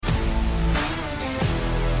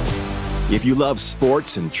If you love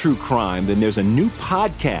sports and true crime, then there's a new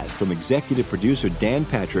podcast from executive producer Dan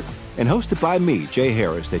Patrick and hosted by me, Jay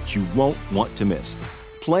Harris, that you won't want to miss.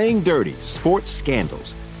 Playing Dirty: Sports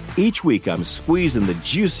Scandals. Each week, I'm squeezing the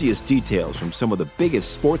juiciest details from some of the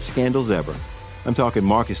biggest sports scandals ever. I'm talking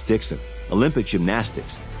Marcus Dixon, Olympic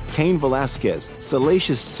gymnastics, Cain Velasquez,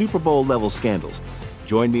 salacious Super Bowl-level scandals.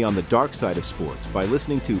 Join me on the dark side of sports by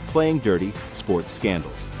listening to Playing Dirty: Sports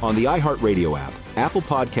Scandals on the iHeartRadio app, Apple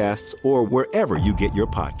Podcasts, or wherever you get your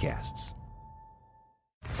podcasts.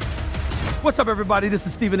 What's up, everybody? This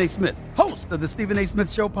is Stephen A. Smith, host of the Stephen A.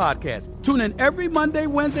 Smith Show podcast. Tune in every Monday,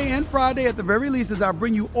 Wednesday, and Friday at the very least as I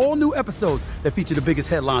bring you all new episodes that feature the biggest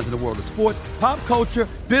headlines in the world of sports, pop culture,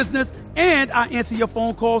 business, and I answer your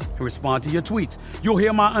phone calls and respond to your tweets. You'll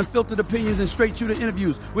hear my unfiltered opinions and straight-shooter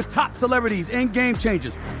interviews with top celebrities and game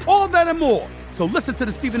changers. All that and more. So listen to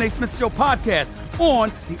the Stephen A. Smith Show podcast on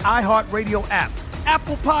the iHeartRadio app,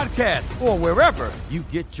 Apple Podcasts, or wherever you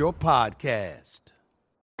get your podcast.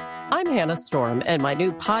 I'm Hannah Storm, and my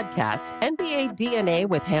new podcast, NBA DNA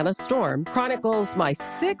with Hannah Storm, chronicles my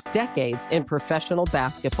 6 decades in professional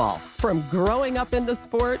basketball. From growing up in the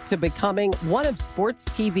sport to becoming one of sports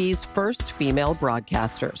TV's first female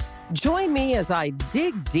broadcasters. Join me as I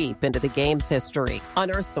dig deep into the game's history,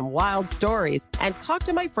 unearth some wild stories, and talk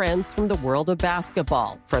to my friends from the world of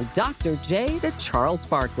basketball, from Dr. J to Charles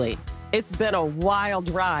Barkley. It's been a wild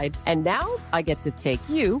ride, and now I get to take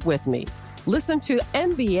you with me. Listen to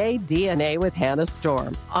NBA DNA with Hannah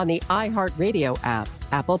Storm on the iHeartRadio app,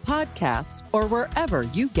 Apple Podcasts, or wherever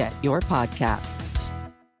you get your podcasts.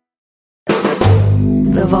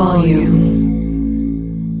 The Volume.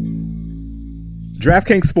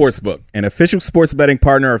 DraftKings Sportsbook, an official sports betting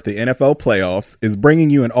partner of the NFL playoffs, is bringing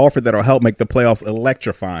you an offer that'll help make the playoffs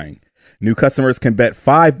electrifying. New customers can bet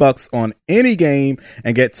 $5 on any game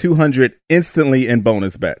and get $200 instantly in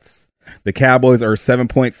bonus bets. The Cowboys are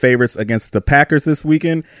 7-point favorites against the Packers this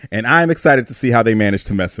weekend, and I'm excited to see how they manage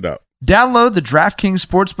to mess it up. Download the DraftKings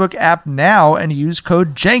Sportsbook app now and use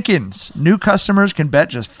code Jenkins. New customers can bet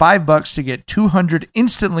just $5 to get $200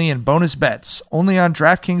 instantly in bonus bets. Only on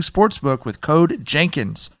DraftKings Sportsbook with code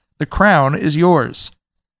Jenkins. The crown is yours.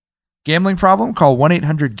 Gambling problem? Call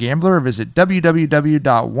 1-800-GAMBLER or visit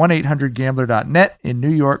www.1800gambler.net. In New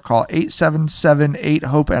York, call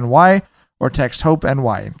 877-8-HOPE-NY. or text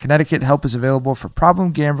HOPE-NY. In Connecticut, help is available for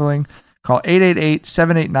problem gambling. Call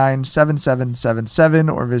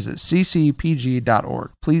 888-789-7777 or visit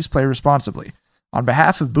ccpg.org. Please play responsibly. On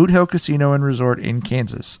behalf of Boot Hill Casino and Resort in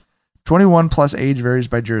Kansas. 21 plus age varies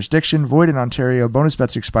by jurisdiction. Void in Ontario. Bonus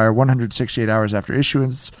bets expire 168 hours after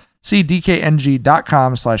issuance. See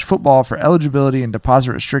dkng.com/football for eligibility and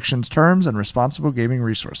deposit restrictions, terms, and responsible gaming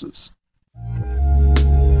resources.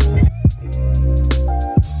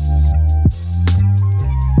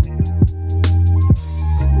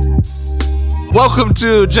 Welcome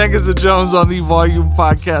to Jenkins and Jonez on the Volume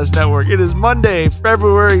Podcast Network. It is Monday,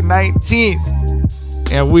 February 19th,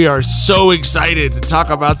 and we are so excited to talk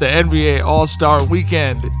about the NBA All-Star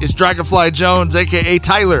Weekend. It's Dragonfly Jones, a.k.a.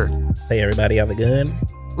 Tyler. Hey, everybody, how's it going?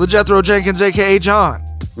 LeJethro Jenkins, a.k.a. John.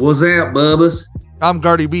 What's up, bubbas? I'm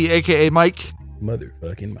Gardy B, a.k.a. Mike.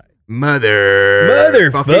 Motherfucking Mike.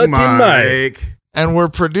 Motherfucking Mike. And we're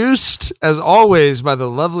produced, as always, by the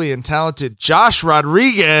lovely and talented Josh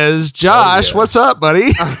Rodriguez. Josh, What's up,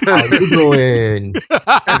 buddy? How you doing?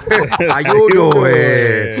 How you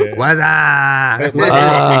doing? What's up?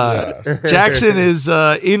 Jackson is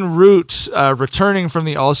en route, returning from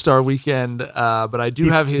the All-Star Weekend, but I do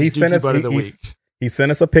have his Dookie Butt of the Week. He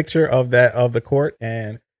sent us a picture of the court,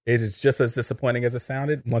 and it is just as disappointing as it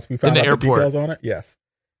sounded once we found out the details on it. Yes.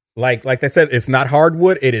 Like they said, it's not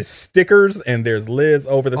hardwood. It is stickers, and there's lids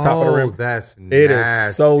over the top of the rim. That's nasty. It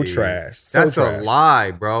is so trash. That's a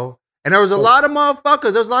lie, bro. And there was a lot of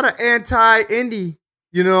motherfuckers. There was a lot of anti-indie.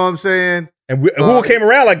 You know what I'm saying? And who came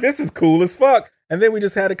around like, this is cool as fuck. And then we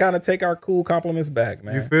just had to kind of take our cool compliments back,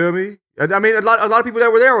 man. You feel me? I mean, a lot of people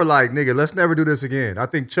that were there were like, nigga, let's never do this again. I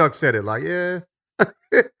think Chuck said it like, yeah.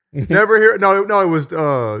 Never hear. No, it was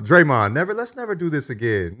Draymond. Let's never do this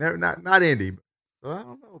again. Never, not Indy. Well, I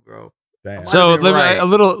don't know, bro. Damn. So a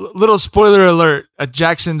little spoiler alert: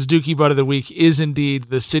 Jackson's Dookie Butt of the Week is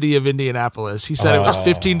indeed the city of Indianapolis. He said it was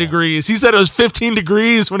 15 degrees. He said it was 15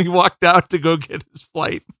 degrees when he walked out to go get his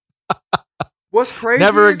flight. What's crazy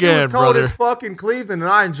Never is again, it was cold brother. as fuck in Cleveland,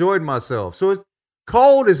 and I enjoyed myself. So it's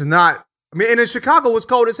cold is not. I mean, and in Chicago it was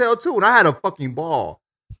cold as hell too, and I had a fucking ball.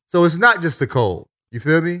 So it's not just the cold. You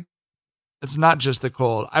feel me? It's not just the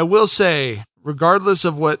cold. I will say, regardless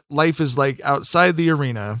of what life is like outside the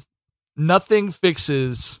arena, nothing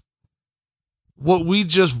fixes what we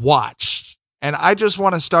just watched And I just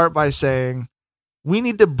want to start by saying we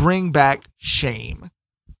need to bring back shame.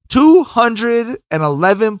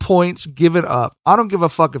 211 points given up. I don't give a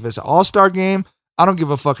fuck if it's an all-star game. I don't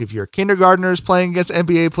give a fuck if you're kindergartners playing against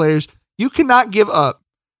NBA players. You cannot give up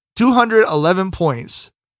 211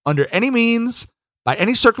 points under any means, by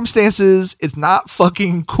any circumstances. It's not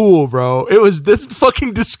fucking cool, bro. It was this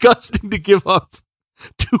fucking disgusting to give up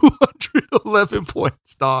 211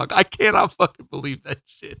 points, dog. I cannot fucking believe that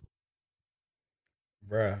shit.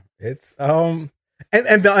 Bruh, it's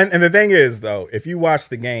and the thing is though, if you watch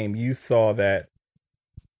the game, you saw that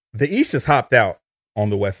the East just hopped out on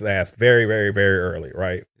the West's ass very, very, very early,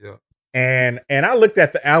 right? Yeah. And I looked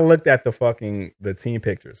at the team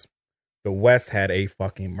pictures. The West had a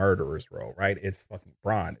fucking murderer's row, right? It's fucking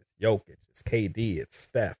Bron, it's Jokic, it's KD, it's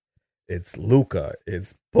Steph, it's Luka,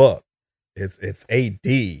 it's Book, it's AD.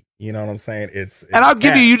 You know what I'm saying? It's and I'll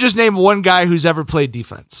give you just name one guy who's ever played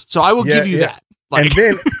defense. So I will give you that. Like,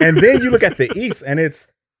 and then you look at the East, and it's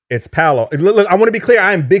Paolo. Look, I want to be clear.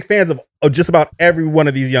 I am big fans of just about every one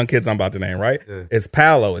of these young kids I'm about to name. Right? Yeah. It's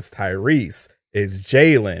Paolo. It's Tyrese. It's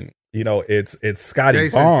Jalen. You know, it's Scotty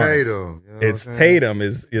Jason Barnes. Tatum, you know it's Tatum.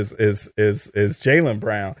 Is Jalen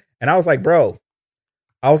Brown. And I was like, bro,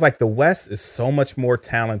 the West is so much more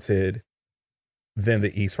talented than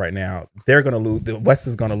the East right now. They're gonna lose. The West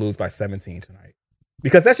is gonna lose by 17 tonight.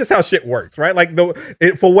 Because that's just how shit works, right? Like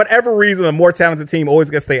for whatever reason, the more talented team always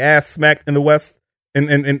gets their ass smacked in the West in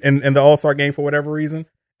the All-Star game for whatever reason.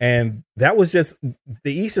 And that was just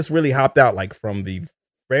the East just really hopped out like from the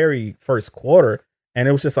very first quarter, and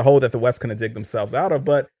it was just a hole that the West couldn't dig themselves out of.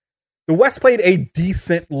 But the West played a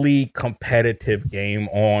decently competitive game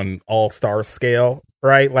on All-Star scale,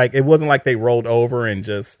 right? Like it wasn't like they rolled over and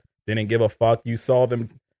just didn't give a fuck. You saw them,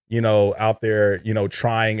 out there,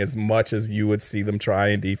 trying as much as you would see them try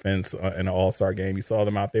in defense in an All-Star game. You saw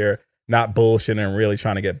them out there not bullshitting and really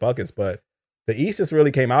trying to get buckets. But the East just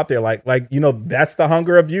really came out there like that's the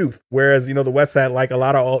hunger of youth. Whereas, the West had like a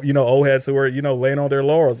lot of, old heads who were, laying on their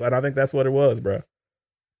laurels. And I think that's what it was, bro.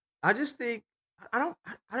 I just think, I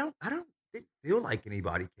didn't feel like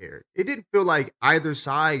anybody cared. It didn't feel like either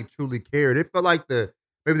side truly cared. It felt like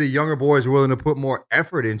maybe the younger boys were willing to put more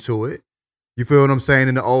effort into it. You feel what I'm saying?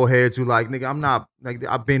 And the old heads who like, nigga, I'm not, like,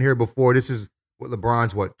 I've been here before. This is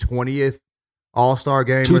LeBron's 20th All-Star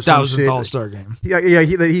game 2000th All-Star game. Yeah.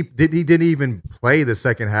 He didn't even play the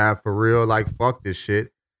second half for real. Like, fuck this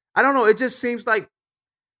shit. I don't know. It just seems like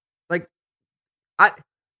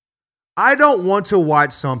I don't want to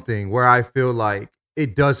watch something where I feel like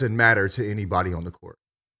it doesn't matter to anybody on the court.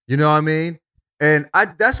 You know what I mean? And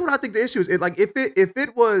that's what I think the issue is. If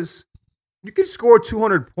it was, you can score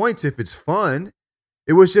 200 points if it's fun.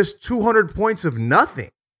 It was just 200 points of nothing.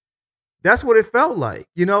 That's what it felt like,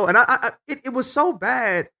 and it was so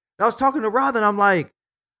bad. I was talking to Rob and I'm like,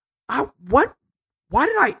 why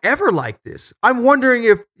did I ever like this? I'm wondering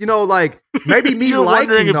if, maybe me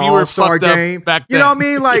liking the All-Star game, back then. You know what I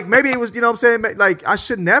mean? Like maybe it was, I'm saying, like I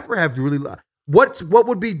should never have really, what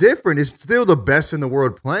would be different? It's still the best in the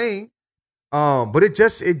world playing. But it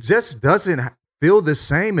just doesn't feel the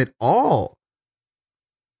same at all.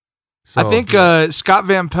 So, I think Scott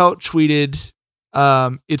Van Pelt tweeted,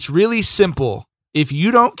 it's really simple. If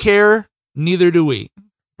you don't care, neither do we.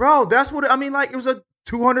 Bro, that's what I mean. Like it was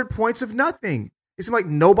 200 points of nothing. It seemed like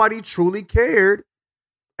nobody truly cared.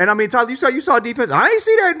 And I mean, Tyler, you saw defense. I ain't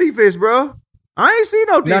see that defense, bro. I ain't see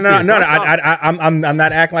no defense. No. I'm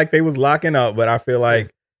not acting like they was locking up, but I feel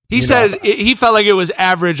like he said he felt like it was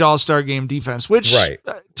average All-Star game defense, which right.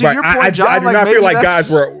 To your point, John, I do not feel like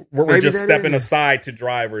guys were just stepping is. aside to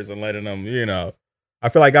drivers and letting them, I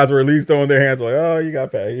feel like guys were at least throwing their hands like, oh, you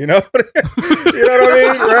got paid, you know what I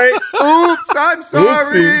mean, right? Oops, I'm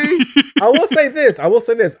sorry. I will say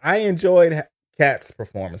this. I enjoyed Cat's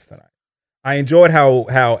performance tonight. I enjoyed how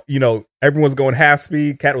everyone's going half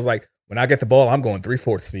speed. Cat was like, when I get the ball, I'm going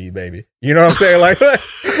 3/4 speed, baby. You know what I'm saying?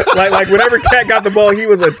 Like whenever Cat got the ball, he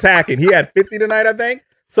was attacking. He had 50 tonight, I think.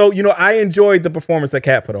 So, I enjoyed the performance that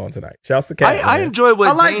Cat put on tonight. Shouts to Cat. I enjoyed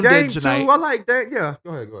what Dame did tonight. Too. I like Dame. Yeah,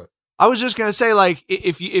 go ahead. I was just gonna say, like,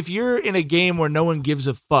 if you're in a game where no one gives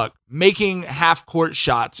a fuck, making half court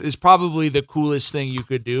shots is probably the coolest thing you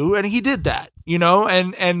could do, and he did that,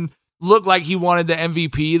 and looked like he wanted the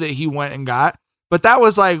MVP that he went and got. But that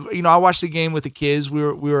was like, I watched the game with the kids. We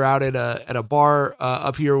were out at a bar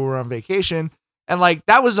up here. We were on vacation, and like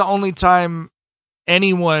that was the only time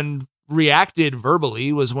anyone reacted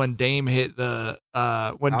verbally was when Dame hit the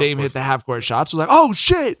half court shots. It was like, oh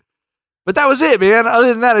shit. But that was it, man. Other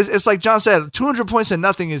than that, it's like John said, 200 points and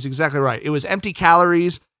nothing is exactly right. It was empty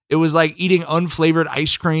calories. It was like eating unflavored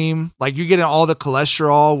ice cream. Like you're getting all the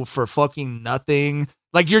cholesterol for fucking nothing.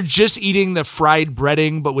 Like you're just eating the fried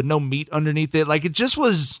breading, but with no meat underneath it. Like it just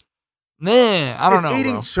was, man, I don't know. It's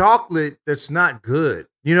eating chocolate that's not good.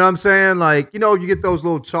 You know what I'm saying? Like, you know, you get those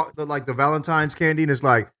little chocolate, like the Valentine's candy, and it's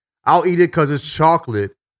like, I'll eat it because it's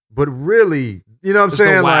chocolate, but really, you know what I'm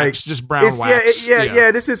saying? Like, just brown wax.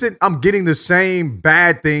 Yeah. This isn't, I'm getting the same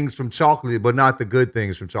bad things from chocolate, but not the good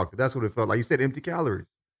things from chocolate. That's what it felt like. You said empty calories.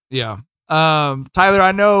 Yeah. Tyler,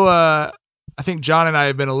 I know, I think John and I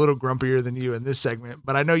have been a little grumpier than you in this segment,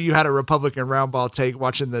 but I know you had a Republican round ball take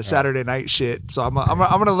watching the Saturday night shit. So I'm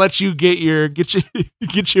gonna let you get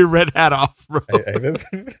your red hat off, bro.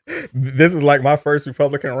 This is like my first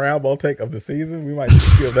Republican round ball take of the season. We might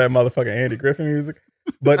just feel that motherfucking Andy Griffin music.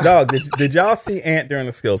 But dog, did y'all see Ant during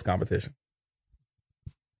the skills competition?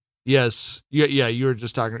 Yes. Yeah. You were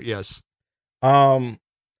just talking. Yes. I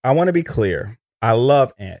want to be clear. I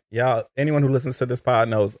love Ant. Y'all, anyone who listens to this pod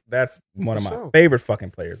knows that's one of my favorite fucking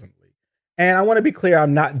players in the league. And I want to be clear,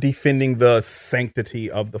 I'm not defending the sanctity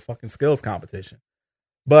of the fucking skills competition.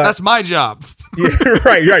 But that's my job. Yeah,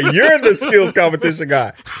 right. You're the skills competition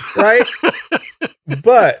guy, right?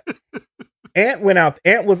 But Ant went out.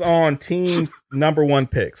 Ant was on team number 1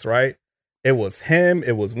 picks, right? It was him,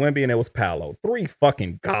 it was Wemby, and it was Paolo. 3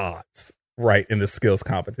 fucking gods, right, in the skills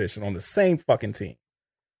competition on the same fucking team.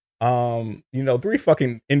 3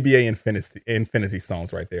 fucking NBA infinity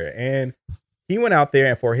stones right there. And he went out there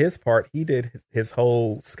and for his part, he did his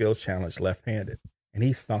whole skills challenge left-handed. And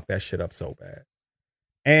he stunk that shit up so bad.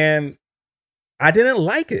 And I didn't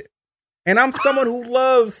like it. And I'm someone who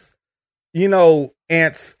loves,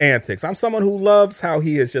 Ant's antics. I'm someone who loves how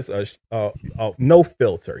he is just a no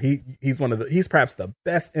filter. He's perhaps the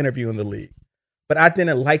best interview in the league. But I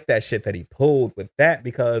didn't like that shit that he pulled with that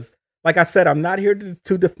because, like I said, I'm not here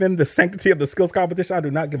to defend the sanctity of the skills competition. I do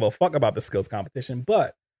not give a fuck about the skills competition,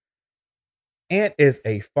 but Ant is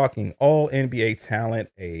a fucking all NBA talent,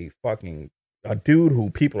 a dude who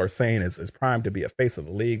people are saying is primed to be a face of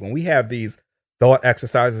the league. When we have these thought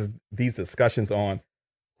exercises, these discussions on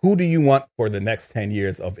who do you want for the next 10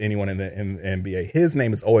 years of anyone in the NBA, his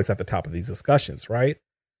name is always at the top of these discussions, right?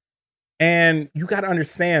 And you got to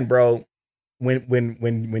understand, bro,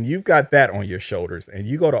 when you've got that on your shoulders and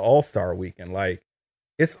you go to All-Star Weekend, like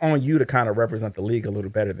it's on you to kind of represent the league a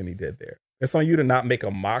little better than he did there. It's on you to not make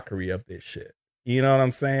a mockery of this shit. You know what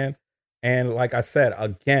I'm saying? And like I said,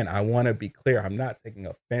 again, I want to be clear. I'm not taking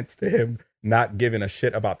offense to him not giving a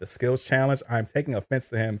shit about the skills challenge. I'm taking offense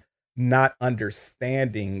to him not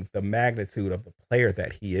understanding the magnitude of the player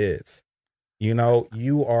that he is.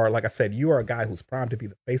 You are, like I said, you are a guy who's primed to be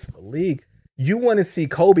the face of the league. You want to see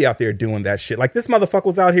Kobe out there doing that shit. Like this motherfucker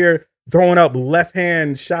was out here throwing up left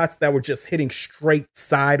hand shots that were just hitting straight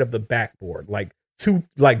side of the backboard, like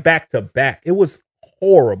back to back. It was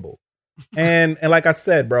horrible. And like I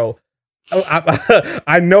said, bro,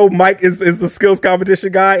 I know Mike is the skills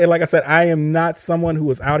competition guy. And like I said, I am not someone who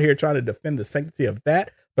is out here trying to defend the sanctity of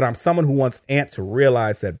that, but I'm someone who wants Ant to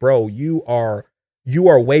realize that, bro, you are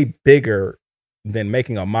way bigger than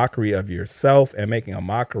making a mockery of yourself and making a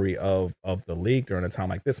mockery of the league during a time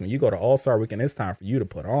like this. When you go to All-Star Weekend, it's time for you to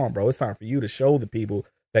put on, bro. It's time for you to show the people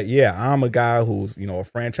that, yeah, I'm a guy who's, a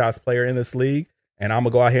franchise player in this league, and I'm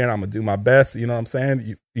going to go out here and I'm going to do my best. You know what I'm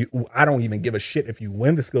saying? I don't even give a shit if you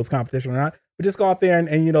win the skills competition or not, but just go out there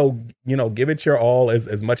and give it your all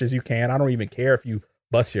as much as you can. I don't even care if you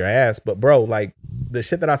bust your ass, but bro, like the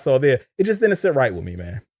shit that I saw there, it just didn't sit right with me,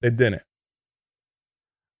 man. It didn't.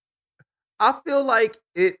 I feel like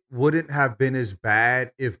it wouldn't have been as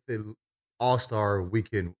bad if the All-Star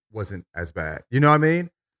Weekend wasn't as bad. You know what I mean?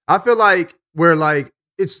 I feel like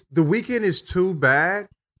the weekend is too bad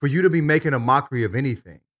for you to be making a mockery of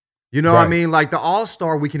anything. You know what I mean? Like the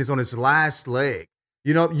All-Star Weekend is on its last leg.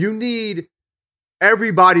 You need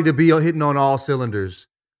everybody to be hitting on all cylinders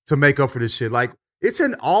to make up for this shit. Like it's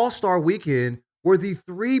an All-Star Weekend where the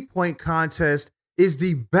 3-point contest is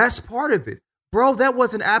the best part of it. Bro, that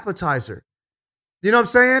was an appetizer. You know what I'm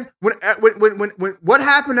saying? When what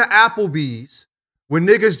happened to Applebee's when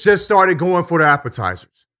niggas just started going for the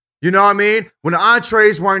appetizers? You know what I mean? When the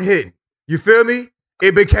entrees weren't hitting. You feel me?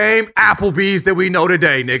 It became Applebee's that we know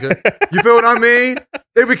today, nigga. You feel what I mean?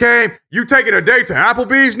 It became, you taking a date to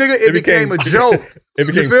Applebee's, nigga? It became a joke. It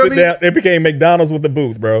became sit down. It became McDonald's with the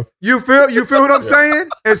booth, bro. You feel what I'm saying?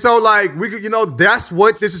 And so like that's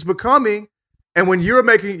what this is becoming. And when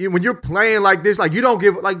you're playing like this, like you don't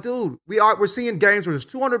give, like, dude, we're seeing games where there's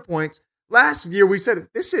 200 points. Last year we said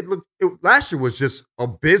this shit last year was just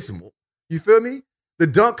abysmal. You feel me? The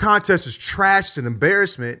dunk contest is trash and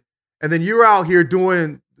embarrassment. And then you're out here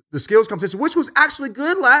doing the skills competition, which was actually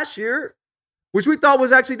good last year, which we thought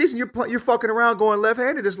was actually decent. You're fucking around going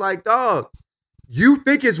left-handed. It's like, dog, you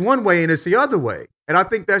think it's one way and it's the other way. And I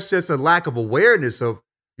think that's just a lack of awareness of,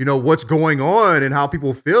 what's going on and how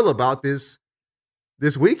people feel about this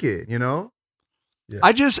weekend, Yeah.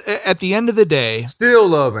 I just, at the end of the day, still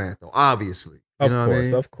love Anthem, obviously.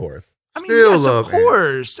 Of course. Yes, of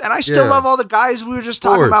course. And I still love all the guys we were just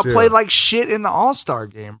talking about played like shit in the All-Star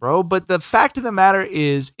game, bro. But the fact of the matter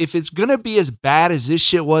is, if it's going to be as bad as this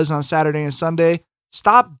shit was on Saturday and Sunday,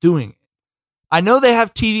 stop doing it. I know they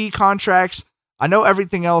have TV contracts. I know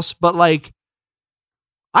everything else. But, like,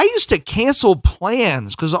 I used to cancel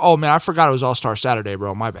plans because, oh, man, I forgot it was All-Star Saturday,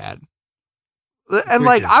 bro. My bad. And,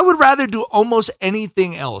 like, I would rather do almost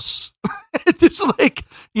anything else. It's like,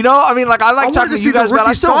 I like talking to you guys, but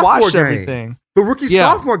I still watched everything. The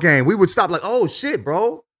rookie-sophomore game, we would stop like, oh, shit,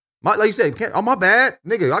 bro. Like you said, my bad.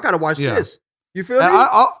 Nigga, I got to watch this. You feel me?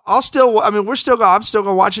 I'm still going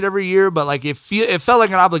to watch it every year, but, like, it felt like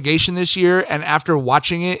an obligation this year, and after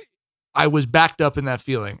watching it, I was backed up in that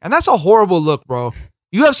feeling. And that's a horrible look, bro.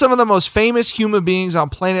 You have some of the most famous human beings on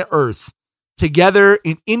planet Earth together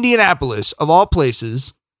in Indianapolis, of all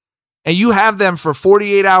places, and you have them for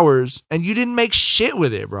 48 hours, and you didn't make shit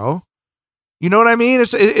with it, bro. You know what I mean?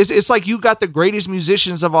 It's like you got the greatest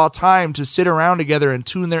musicians of all time to sit around together and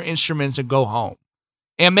tune their instruments and go home,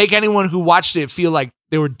 and make anyone who watched it feel like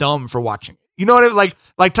they were dumb for watching it. You know what I mean?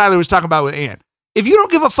 Like Tyler was talking about with Ant. If you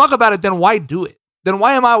don't give a fuck about it, then why do it? Then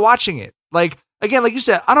why am I watching it? Like, again, like you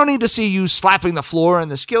said, I don't need to see you slapping the floor in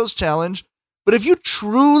the skills challenge. But if you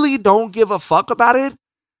truly don't give a fuck about it,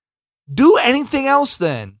 do anything else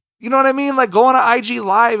then. You know what I mean? Like go on an IG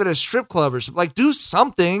Live at a strip club or something. Like do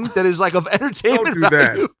something that is like of entertainment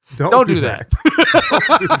value. Don't do that.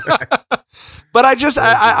 Don't do that. But I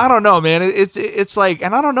don't know, man. It's like,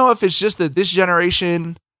 and I don't know if it's just that this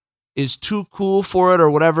generation is too cool for it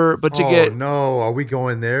or whatever. But to get no, are we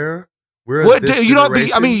going there? We're would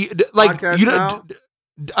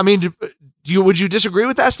you disagree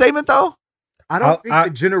with that statement though? I don't think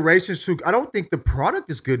the generation's too. I don't think the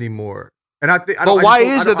product is good anymore. And I think. But why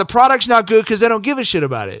is that? The product's not good because they don't give a shit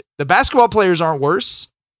about it. The basketball players aren't worse.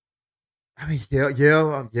 I mean, yeah.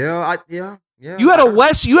 You had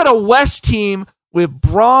a West team with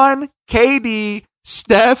Braun, KD,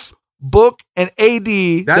 Steph, Book, and AD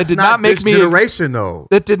that did not make me generation though.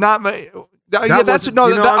 That did not make.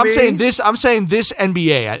 I'm saying this. I'm saying this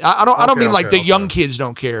NBA. I don't mean like the young kids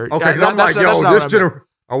don't care. Okay, because I'm like, this generation.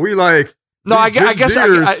 Are we like? No, I guess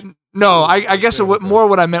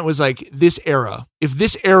what I meant was like this era. If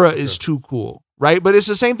this era is too cool, right? But it's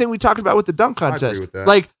the same thing we talked about with the dunk contest. I agree with that.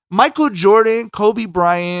 Like Michael Jordan, Kobe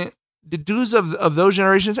Bryant, the dudes of those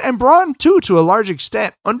generations, and Braun too, to a large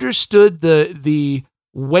extent, understood the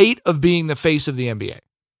weight of being the face of the NBA.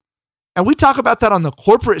 And we talk about that on the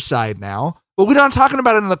corporate side now, but we're not talking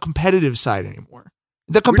about it on the competitive side anymore.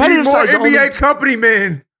 The competitive side is NBA company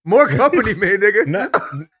man. More company, man, nigga. No,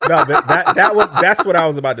 that's what I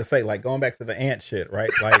was about to say. Like going back to the Ant shit, right?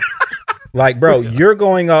 Like, bro, you're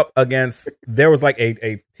going up against. There was like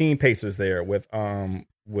a team Pacers there with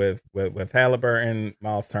Halliburton,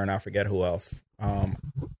 Miles Turner, I forget who else.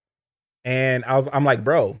 And I'm like,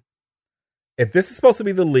 bro, if this is supposed to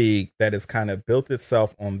be the league that has kind of built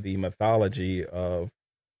itself on the mythology of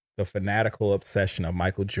the fanatical obsession of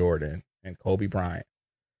Michael Jordan and Kobe Bryant.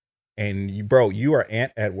 And you are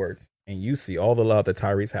Ant Edwards, and you see all the love that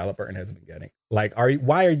Tyrese Halliburton has been getting. Like,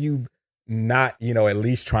 why are you not, at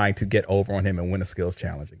least trying to get over on him and win a skills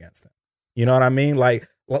challenge against him? You know what I mean? Like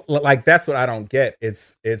that's what I don't get.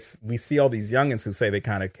 It's we see all these youngins who say they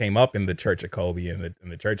kind of came up in the church of Kobe and in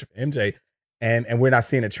the church of MJ, and we're not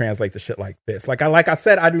seeing it translate to shit like this. Like I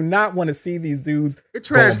said, I do not want to see these dudes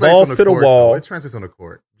going balls to the wall. It translates on the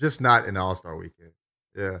court, just not in the All-Star weekend.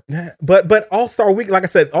 Yeah, but All-Star Week, like I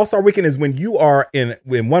said, All-Star Weekend is when you are in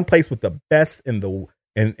one place with the best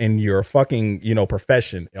in your fucking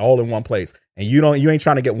profession, all in one place, and you ain't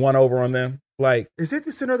trying to get one over on them. Like, is it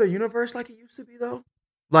the center of the universe like it used to be though?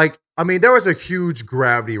 Like, I mean, there was a huge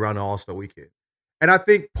gravity around the All-Star Weekend, and I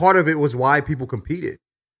think part of it was why people competed.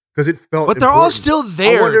 Because it felt, but they're all still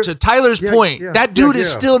there. To Tyler's point, that dude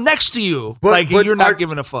is still next to you. But you're not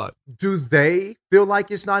giving a fuck. Do they feel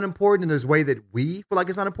like it's not important in this way that we feel like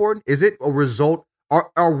it's not important? Is it a result?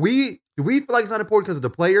 Do we feel like it's not important because of the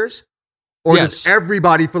players, or does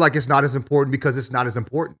everybody feel like it's not as important because it's not as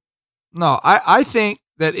important? No, I think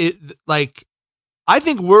that I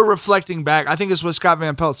think we're reflecting back. I think it's what Scott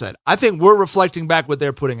Van Pelt said. I think we're reflecting back what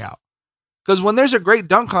they're putting out. Because when there's a great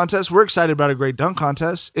dunk contest, we're excited about a great dunk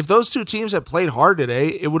contest. If those two teams had played hard today,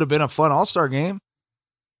 it would have been a fun All-Star game.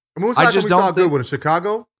 I mean, when was the last time we saw a good one? In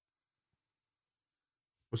Chicago?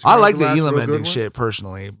 Was I like the last Elam real good ending one? shit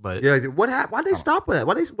personally, but Yeah, why'd they stop that?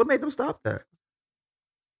 What made them stop that?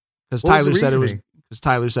 because What was Tyler the said it was reasoning?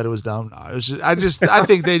 dumb. No, it was just I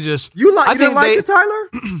think they just You I didn't think like they- it, Tyler?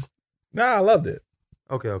 Nah, I loved it.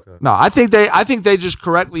 Okay. No, I think they just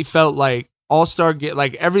correctly felt like All-Star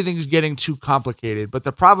like everything's getting too complicated. But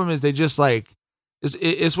the problem is they just like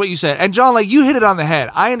it's what you said. And John, like you hit it on the head.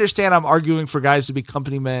 I understand I'm arguing for guys to be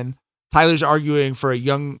company men. Tyler's arguing for a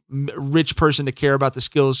young rich person to care about the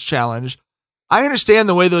skills challenge. I understand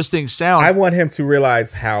the way those things sound. I want him to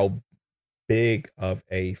realize how big of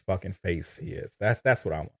a fucking face he is. That's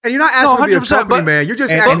what I want. And you're not asking to be a 100%, company but- man. You're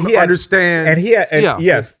just and asking he to had- understand. And Yeah.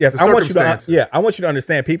 yes, the I want you to circumstances. I want you to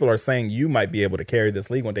understand. People are saying you might be able to carry this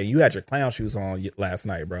league one day. You had your clown shoes on last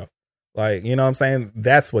night, bro. Like, you know what I'm saying?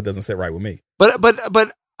 That's what doesn't sit right with me. But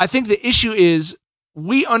I think the issue is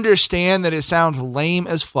we understand that it sounds lame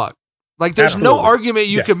as fuck. Like there's Absolutely. no argument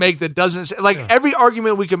you Yes. can make that doesn't like every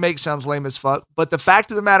argument we can make sounds lame as fuck. But the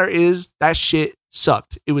fact of the matter is that shit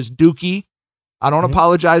sucked. It was dookie. I don't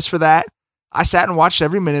apologize for that. I sat and watched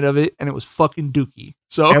every minute of it, and it was fucking dookie.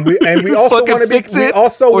 So And we also fucking want to be fix it or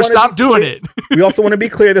or stop doing it. We also want to be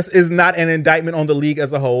clear. This is not an indictment on the league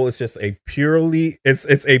as a whole. It's just a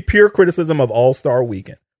it's a pure criticism of All-Star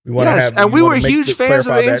Weekend. We want to have, and we want were to make huge fans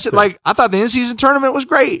of clarify the that too. like. I thought the in-season tournament was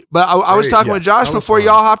great, but I was Great, talking with yes, Josh that was before fun.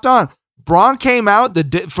 y'all hopped on. Braun came out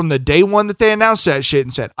from the day one that they announced that shit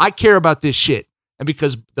and said, "I care about this shit," and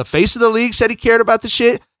because the face of the league said he cared about the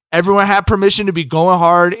shit, everyone had permission to be going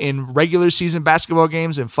hard in regular season basketball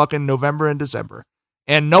games in fucking November and December,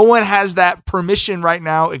 and no one has that permission right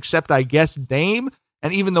now except I guess Dame,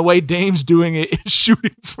 and even the way Dame's doing it is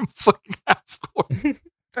shooting from fucking half court.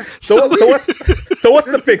 So what's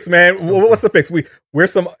the fix, man? What's the fix? We're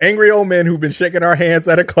some angry old men who've been shaking our hands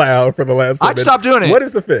at a cloud for the last. I'd stop doing it. What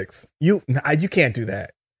is the fix? You can't do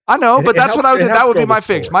that. I know, but It that's what helps- I would. it That helps would be grow my the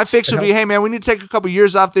fix. sport. My fix It would be, helps- hey man, we need to take a couple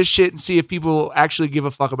years off this shit and see if people actually give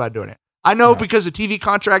a fuck about doing it. I know because of TV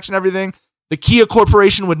contracts and everything, the Kia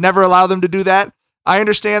Corporation would never allow them to do that. I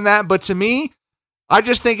understand that, but to me, I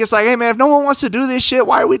just think it's like, hey man, if no one wants to do this shit,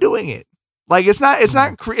 why are we doing it? Like it's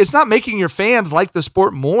not making your fans like the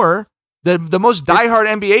sport more. The most diehard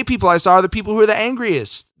NBA people I saw are the people who are the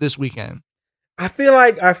angriest this weekend. I feel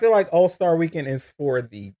like All-Star Weekend is for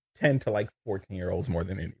the 10 to like 14-year-olds more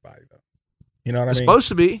than anybody, though. You know what I mean? It's supposed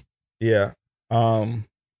to be. Yeah.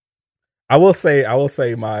 I will say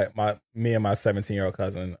me and my 17-year-old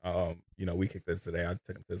cousin, we kicked this today. I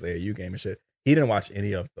took him to his AAU game and shit. He didn't watch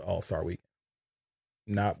any of the All-Star Weekend.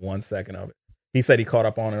 Not 1 second of it. He said he caught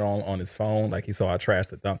up on it on his phone. Like he saw how trash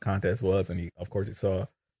the dunk contest was. And he saw,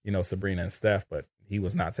 Sabrina and Steph, but he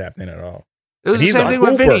was not tapped in at all. It was And the same thing with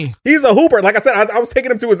hooper. Vinny. He's a hooper. Like I said, I was taking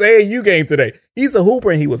him to his AAU game today. He's a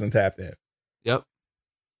hooper and he wasn't tapped in. Yep.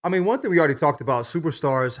 I mean, one thing we already talked about: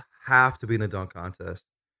 superstars have to be in the dunk contest.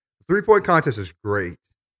 The 3-point contest is great.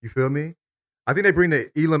 You feel me? I think they bring the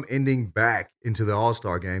Elam ending back into the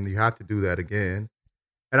All-Star game. You have to do that again.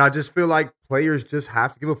 And I just feel like players just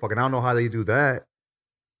have to give a fuck. And I don't know how they do that,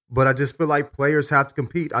 but I just feel like players have to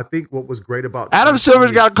compete. I think what was great about Adam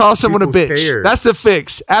Silver's got to call someone a people bitch. cared. That's the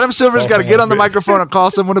fix. Adam Silver's Call got to get someone on the a bitch. microphone and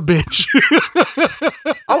call someone a bitch.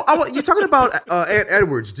 You're talking about Ant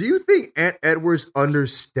Edwards. Do you think Ant Edwards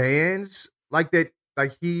understands like that?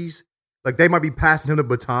 Like he's like they might be passing him the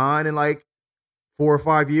baton in like 4 or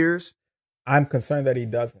 5 years. I'm concerned that he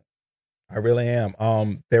doesn't. I really am.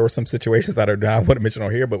 There were some situations that I wouldn't mention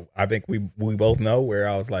on here, but I think we both know where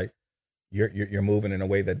I was like, you're moving in a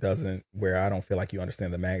way that doesn't, where I don't feel like you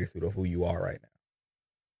understand the magnitude of who you are right now.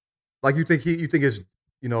 Like you think it's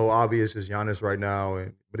obvious as Jonez right now,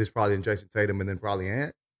 but it's probably in Jason Tatum and then probably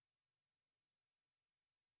Ant.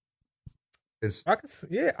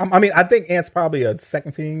 Yeah. I mean, I think Ant's probably a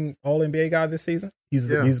second team All NBA guy this season. He's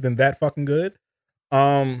been that fucking good.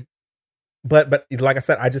 But like I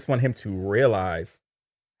said, I just want him to realize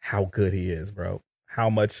how good he is, bro. How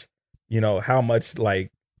much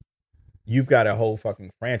like you've got a whole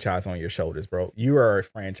fucking franchise on your shoulders, bro. You are a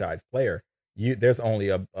franchise player. There's only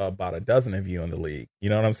about a dozen of you in the league. You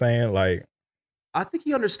know what I'm saying? Like, I think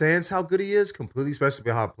he understands how good he is completely,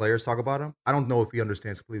 especially how players talk about him. I don't know if he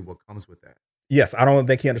understands completely what comes with that. yes, I don't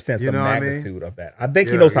think he understands the know what I mean? magnitude of that. I think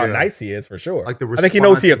he knows how nice he is for sure. Like the I think he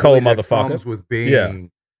knows he a cold responsibility that motherfucker. comes with being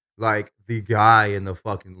like the guy in the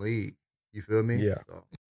fucking league. You feel me? Yeah. So.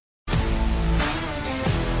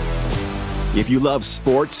 If you love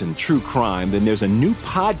sports and true crime, then there's a new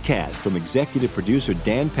podcast from executive producer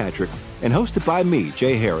Dan Patrick and hosted by me,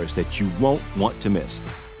 Jay Harris, that you won't want to miss.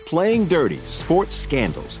 Playing Dirty: Sports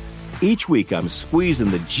Scandals. Each week, I'm squeezing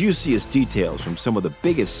the juiciest details from some of the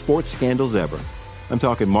biggest sports scandals ever. I'm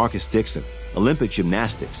talking Marcus Dixon, Olympic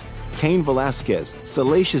gymnastics, Cain Velasquez,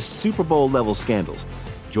 salacious Super Bowl-level scandals.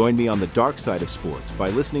 Join me on the dark side of sports by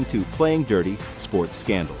listening to Playing Dirty Sports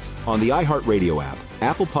Scandals on the iHeartRadio app,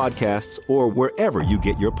 Apple Podcasts, or wherever you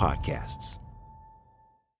get your podcasts.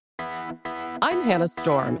 I'm Hannah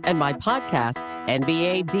Storm, and my podcast,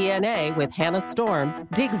 NBA DNA with Hannah Storm,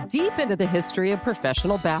 digs deep into the history of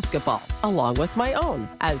professional basketball, along with my own,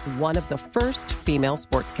 as one of the first female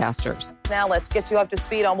sportscasters. Now let's get you up to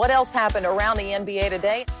speed on what else happened around the NBA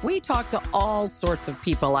today. We talk to all sorts of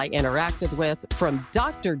people I interacted with, from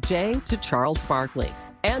Dr. J to Charles Barkley,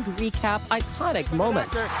 and recap iconic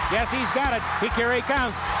moments. Yes, he's got it. Here he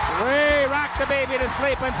comes. Way rock the baby to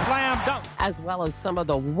sleep and slam dunk. As well as some of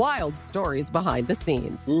the wild stories behind the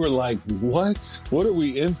scenes. We were like, what? What are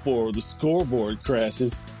we in for? The scoreboard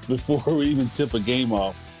crashes before we even tip a game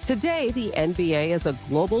off. Today, the NBA is a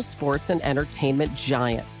global sports and entertainment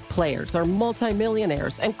giant. Players are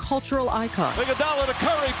multimillionaires and cultural icons. Iguodala to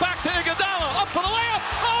Curry, back to Iguodala, up for the layup.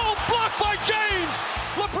 Oh, blocked by James.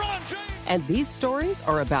 LeBron James. And these stories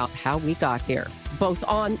are about how we got here, both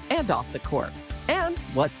on and off the court. And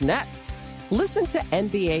what's next? Listen to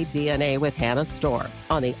NBA DNA with Hannah Storm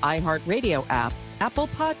on the iHeartRadio app, Apple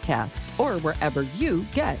Podcasts, or wherever you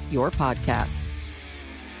get your podcasts.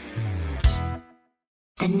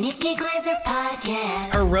 The Nikki Glazer Podcast.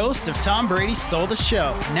 Her roast of Tom Brady stole the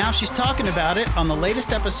show. Now she's talking about it on the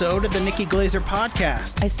latest episode of the Nikki Glazer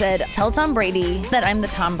Podcast. I said, tell Tom Brady that I'm the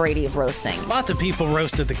Tom Brady of roasting. Lots of people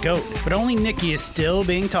roasted the GOAT, but only Nikki is still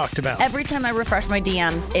being talked about. Every time I refresh my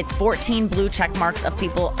DMs, it's 14 blue check marks of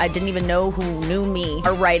people I didn't even know who knew me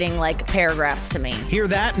are writing like paragraphs to me. Hear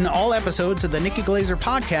that in all episodes of the Nikki Glazer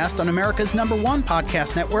Podcast on America's #1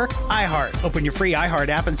 podcast network, iHeart. Open your free iHeart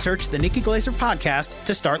app and search the Nikki Glazer Podcast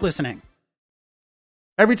to start listening.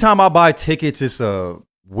 Every time I buy tickets, it's a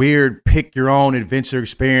weird pick your own adventure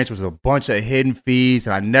experience with a bunch of hidden fees,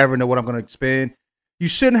 and I never know what I'm going to spend. You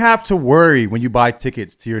shouldn't have to worry when you buy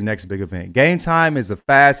tickets to your next big event. Game Time is a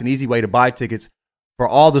fast and easy way to buy tickets for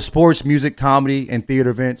all the sports, music, comedy, and theater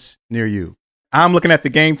events near you. I'm looking at the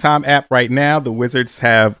Game Time app right now. The Wizards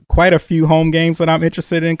have quite a few home games that I'm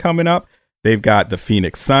interested in coming up. They've got the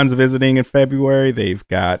Phoenix Suns visiting in February. They've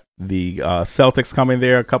got the Celtics coming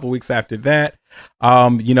there a couple weeks after that.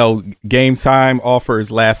 Game Time offers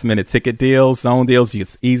last-minute ticket deals, zone deals.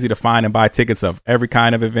 It's easy to find and buy tickets of every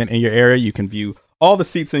kind of event in your area. You can view all the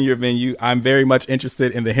seats in your venue. I'm very much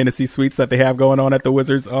interested in the Hennessy Suites that they have going on at the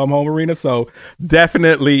Wizards home arena. So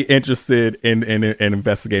definitely interested in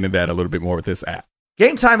investigating that a little bit more with this app.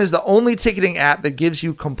 Game Time is the only ticketing app that gives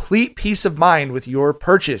you complete peace of mind with your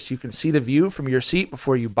purchase. You can see the view from your seat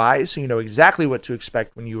before you buy, so you know exactly what to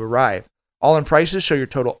expect when you arrive. All-in prices show your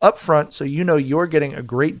total upfront, so you know you're getting a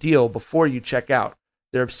great deal before you check out.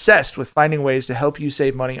 They're obsessed with finding ways to help you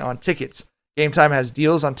save money on tickets. Game Time has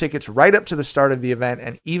deals on tickets right up to the start of the event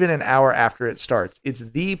and even an hour after it starts. It's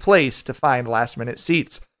the place to find last-minute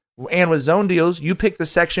seats. And with zone deals, you pick the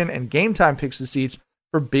section and Game Time picks the seats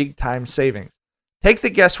for big-time savings. Take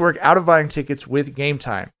the guesswork out of buying tickets with Game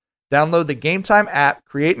Time. Download the Game Time app,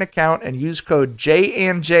 create an account, and use code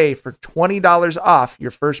JANJ for $20 off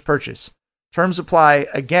your first purchase. Terms apply.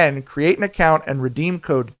 Again, create an account and redeem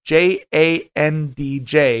code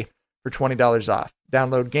JANDJ for $20 off.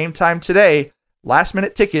 Download Game Time today. Last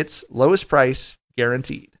minute tickets, lowest price,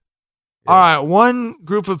 guaranteed. All right, one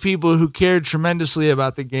group of people who cared tremendously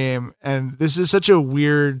about the game, and this is such a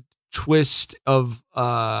weird twist of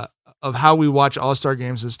how we watch All-Star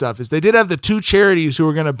games and stuff, is they did have the two charities who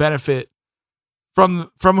were going to benefit from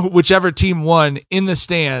whichever team won in the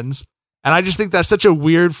stands. And I just think that's such a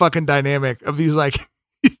weird fucking dynamic of these like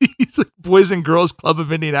Boys and Girls Club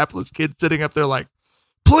of Indianapolis kids sitting up there like,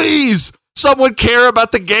 please, someone care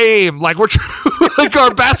about the game. Like we're trying to, like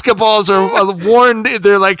our basketballs are worn.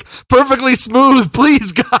 They're like perfectly smooth.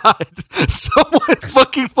 Please, God, someone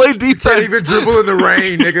fucking play defense. Can't even dribble in the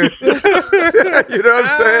rain, nigga. You know what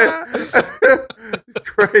I'm saying?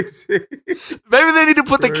 Crazy. Maybe they need to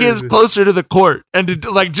put the kids closer to the court and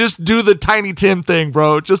to like just do the Tiny Tim thing,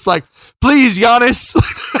 bro. Just like, please, Giannis.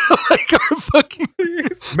 Like our fucking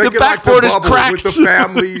make the backboard is cracked with the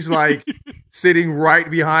families like sitting right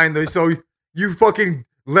behind the. So you fucking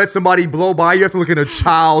let somebody blow by, you have to look in a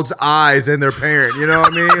child's eyes and their parent. You know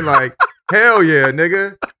what I mean? Like, hell yeah,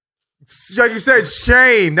 nigga. Like you said,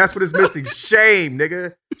 shame. That's what it's missing. Shame,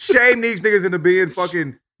 nigga. Shame these niggas into being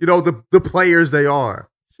fucking, the players they are.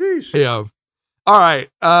 Sheesh. Yeah. All right.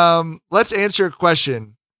 Let's answer a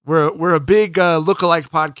question. We're a big lookalike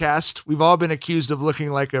podcast. We've all been accused of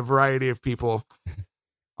looking like a variety of people.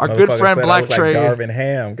 Our good friend Black Trey, Darvin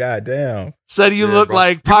Ham, goddamn, said you look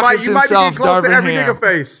like Pockets you might be getting himself, close to Darvin every Ham. nigga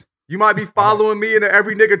face. You might be following me into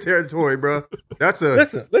every nigga territory, bro. That's a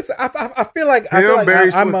listen. I feel like go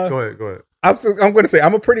ahead. I'm going to say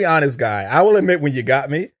I'm a pretty honest guy. I will admit when you got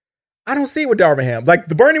me, I don't see it with Darvin Ham. Like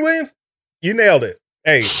the Bernie Williams, you nailed it.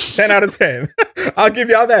 Hey, 10 out of 10. I'll give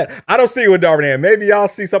y'all that. I don't see it with Darvin Ham. Maybe y'all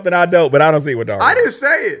see something I don't, but I don't see it with Darvin. I didn't say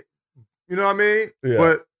it. You know what I mean? Yeah.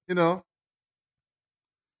 But you know,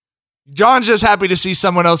 John's just happy to see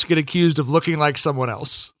someone else get accused of looking like someone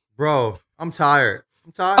else. Bro, I'm tired.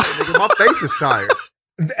 Nigga. My face is tired.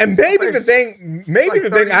 And maybe the thing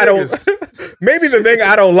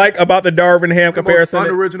I don't like about the Darvin Ham comparison, most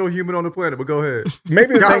unoriginal human on the planet. But go ahead.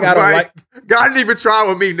 Maybe the thing I don't like. God didn't even try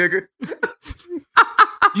with me, nigga.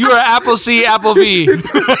 You are Apple C, Apple V.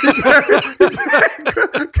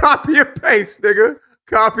 Copy and paste, nigga.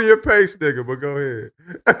 Copy and paste, nigga. But go ahead.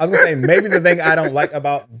 I was gonna say maybe the thing I don't like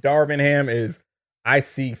about Darvin Ham is I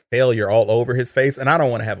see failure all over his face, and I don't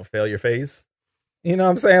want to have a failure face. You know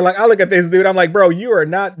what I'm saying? Like I look at this dude, I'm like, bro, you are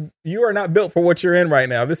not built for what you're in right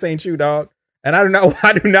now. This ain't you, dog. And I do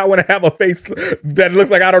not want to have a face that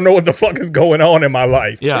looks like I don't know what the fuck is going on in my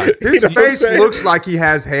life. Yeah, his face looks like he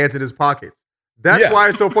has hands in his pockets. That's why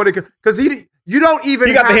it's so funny because you don't even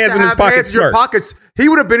he got have the hands to in his have pockets. Hands in your pockets. He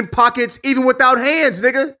would have been pockets even without hands,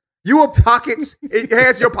 nigga. You were pockets,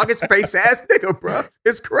 hands in your pockets, face ass nigga, bro.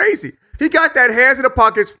 It's crazy. He got that hands in the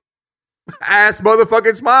pockets, ass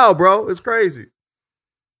motherfucking smile, bro. It's crazy.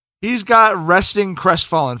 He's got resting,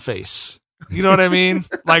 crestfallen face. You know what I mean?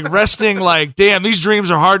 Like resting, like, damn, these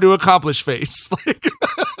dreams are hard to accomplish face.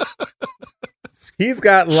 He's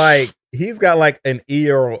got like an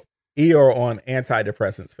Eeyore on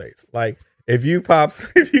antidepressants face. Like if you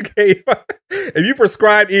prescribed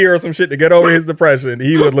Eeyore some shit to get over his depression,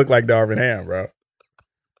 he would look like Darvin Ham, bro.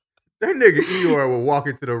 That nigga Eeyore will walk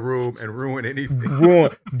into the room and ruin anything. Bro.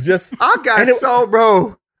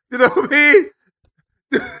 You know what I mean?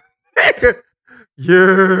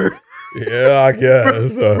 Yeah, I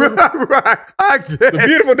guess. Right. I guess. It's a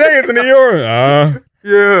beautiful day, isn't it, Eeyore?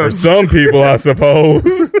 Yeah. For some people, I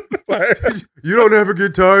suppose. You don't ever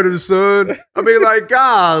get tired of the sun. I mean, like,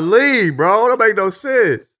 golly, bro. That make no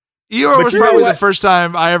sense. Eeyore was probably the first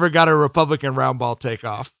time I ever got a Republican round ball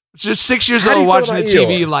takeoff. It's just 6 years old watching the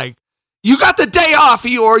TV, like, you got the day off,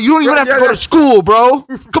 Eeyore. You don't even have to go to school, bro.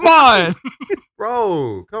 Come on.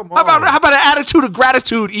 Bro, come on. How about an attitude of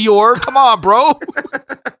gratitude, Eeyore? Come on, bro.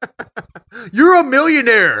 You're a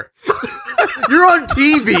millionaire. You're on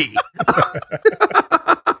TV.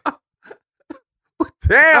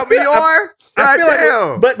 Damn, Eeyore.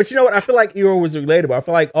 But you know what? I feel like Eeyore was relatable. I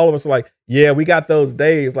feel like all of us are like, yeah, we got those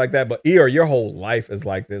days like that. But Eeyore, your whole life is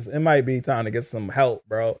like this. It might be time to get some help,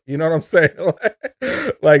 bro. You know what I'm saying?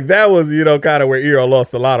 Like that was, kind of where Eeyore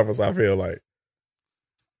lost a lot of us, I feel like.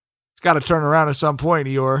 It's got to turn around at some point,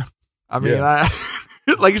 Eeyore. I mean,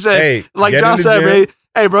 like you said, hey, like John said, man,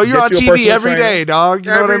 hey, bro, you're on TV every day, dog.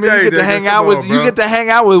 You know what I mean? You get to hang out with, you get to hang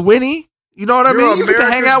out with Winnie. You know what I mean? You get to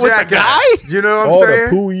hang out with the guy. You know what I'm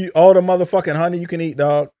saying? All the motherfucking honey you can eat,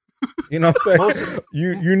 dog. You know what I'm saying?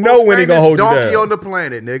 You know when he gonna hold you down. Donkey on the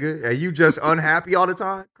planet, nigga. And you just unhappy all the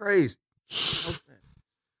time? Crazy.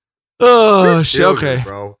 Oh, shit. Okay,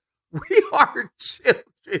 bro. We are children.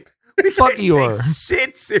 We fuck can't Eeyore. take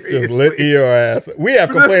shit seriously. Just lit Eeyore ass. We have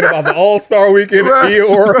complained about the All-Star Weekend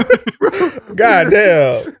Eeyore. God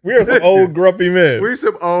damn. We are some old grumpy men. We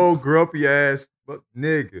some old grumpy ass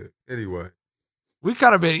nigga. Anyway. We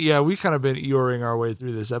kind of been Eeyoreing our way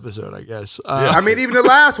through this episode, I guess. I mean, even the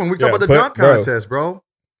last one, we talked about the dunk contest, bro.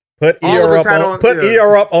 Put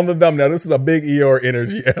Eeyore up on the thumbnail. This is a big Eeyore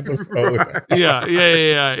energy episode. Right.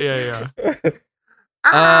 Yeah.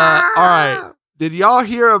 All right. Did y'all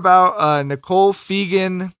hear about Nicole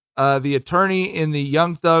Fegan, the attorney in the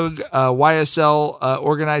Young Thug YSL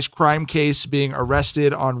organized crime case, being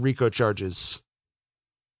arrested on RICO charges?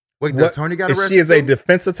 Wait, the attorney got arrested? She is a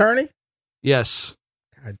defense attorney? Yes.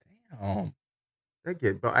 God damn.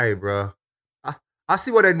 Hey, bro. I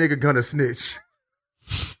see why that nigga gonna snitch.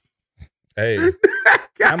 Hey,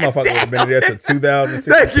 that motherfucker would have been there to 2006.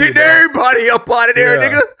 They getting everybody up out of there,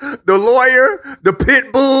 nigga. The lawyer, the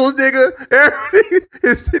pit bulls, nigga.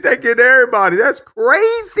 Everything. They getting everybody. That's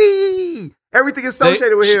crazy. Everything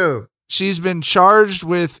associated with him. She's been charged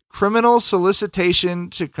with criminal solicitation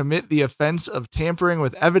to commit the offense of tampering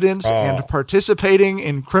with evidence and participating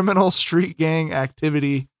in criminal street gang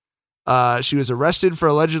activity. She was arrested for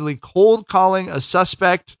allegedly cold calling a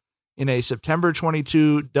suspect in a September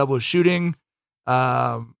 22 double shooting.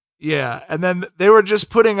 And then they were just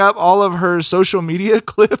putting up all of her social media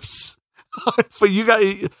clips. But you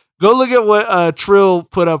guys go look at what Trill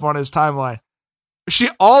put up on his timeline.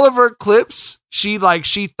 All of her clips, she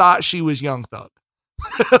thought she was Young Thug.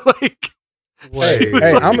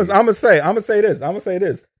 I'm gonna say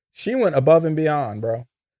this. She went above and beyond, bro.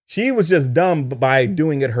 She was just dumb by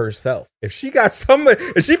doing it herself. If she put someone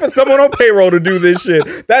on payroll to do this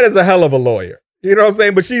shit, that is a hell of a lawyer. You know what I'm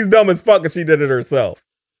saying? But she's dumb as fuck and she did it herself.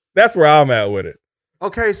 That's where I'm at with it.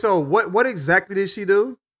 Okay, so what exactly did she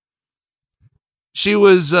do? She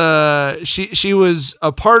was she was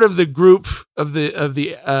a part of the group of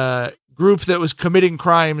the group that was committing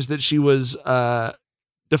crimes that she was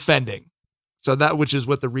defending. So that, which is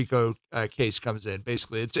what the RICO case comes in.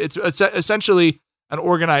 Basically, it's essentially an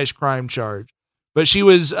organized crime charge. But she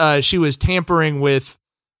was tampering with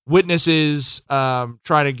witnesses,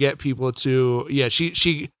 trying to get people to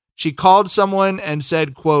she called someone and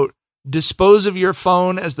said, quote, "Dispose of your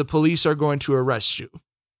phone as the police are going to arrest you."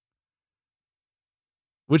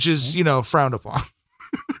 Which is, frowned upon.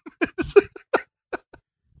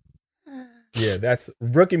 Yeah, that's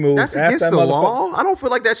rookie moves. That's against the law? I don't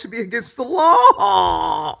feel like that should be against the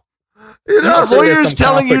law. Lawyers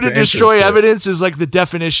telling you to destroy evidence is like the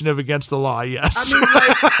definition of against the law, yes.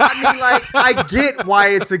 I get why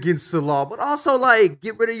it's against the law, but also,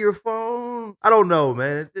 get rid of your phone. I don't know,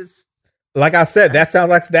 man. Like I said, that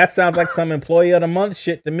sounds like some employee of the month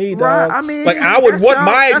shit to me, dog. Right, I mean, I would want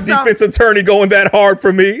my defense attorney going that hard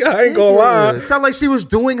for me. I ain't gonna lie. It sounds like she was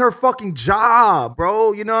doing her fucking job,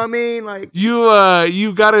 bro. You know what I mean? Like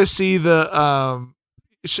you gotta see the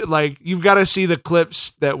you've got to see the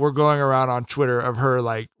clips that were going around on Twitter of her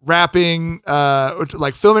rapping,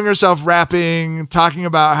 filming herself rapping, talking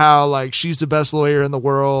about how she's the best lawyer in the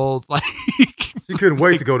world. She couldn't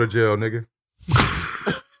wait to go to jail, nigga.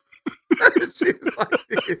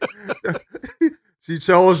 She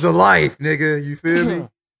chose the life, nigga. You feel me?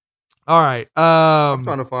 All right. I'm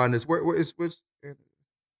trying to find this. Where is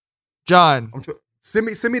John? Send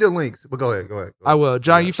me the links. But go ahead. I will.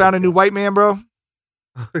 John, you found a new white man, bro?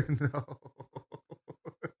 No.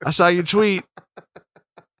 I saw your tweet.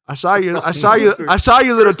 I saw your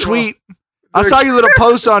little tweet. I saw your little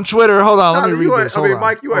post on Twitter. Hold on, let me read this.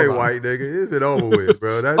 Mike, you ain't white, nigga. It's been over with,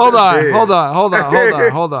 bro. Hold on.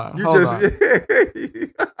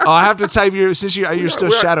 Oh, I have to type your, since you're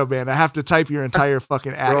still shadow banned, I have to type your entire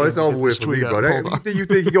fucking app. Bro, it's over with for me, bro. You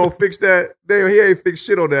think he gonna fix that? Damn, he ain't fixed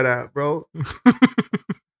shit on that app, bro.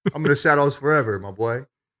 I'm in the shadows forever, my boy.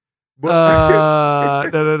 But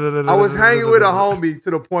I was hanging with a homie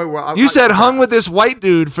to the point where you said hung with this white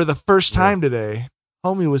dude for the first time today.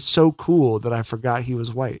 Homie was so cool that I forgot he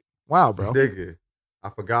was white. Wow, bro. Nigga, I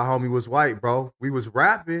forgot homie was white, bro. We was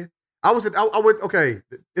rapping. I went, okay,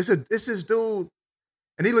 it's this dude,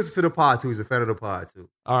 and he listens to the pod too. He's a fan of the pod too.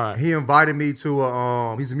 All right. He invited me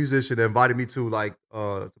to, he's a musician that invited me to to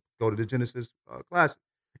go to the Genesis class.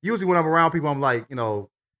 Usually when I'm around people, I'm like, at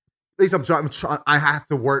least I'm trying, I have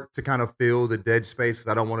to work to kind of fill the dead space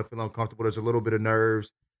because I don't want to feel uncomfortable. There's a little bit of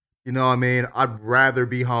nerves. You know what I mean? I'd rather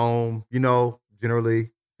be home, generally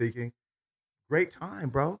speaking. Great time,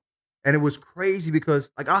 bro. And it was crazy because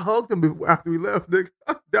I hugged him after we left, nigga.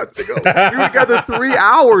 We were together 3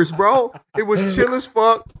 hours, bro. It was chill as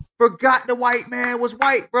fuck. Forgot the white man was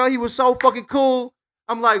white, bro. He was so fucking cool.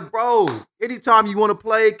 I'm like, bro, anytime you want to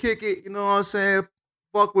play, kick it, you know what I'm saying?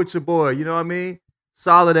 Fuck with your boy, you know what I mean?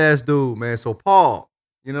 Solid ass dude, man. So Paul,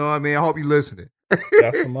 you know what I mean? I hope you listening.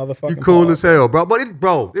 That's some motherfucking You cool Paul. as hell, bro. But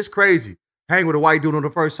it's crazy. Hang with a white dude on the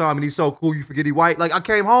first time and he's so cool, you forget he white. I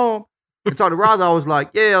came home and talked to Raza. I was like,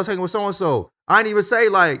 yeah, I was hanging with so-and-so. I ain't even say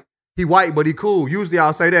he white, but he cool. Usually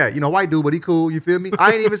I'll say that. White dude, but he cool. You feel me?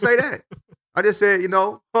 I ain't even say that. I just said, with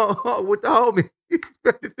the homie.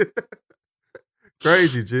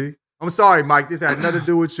 Crazy, G. I'm sorry, Mike. This had nothing to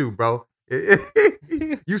do with you, bro.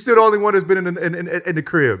 You still the only one that's been in the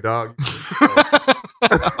crib, dog.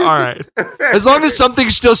 All right. As long as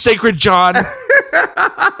something's still sacred, John.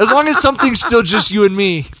 As long as something's still just you and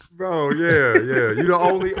me. Bro, yeah. You the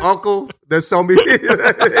only uncle that saw me.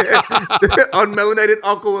 Unmelanated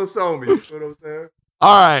uncle that saw me. You know what I'm saying?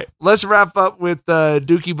 All right. Let's wrap up with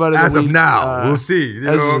Dookie Butt of the As Week. of now, we'll see. You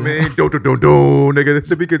know what I mean? Do, nigga.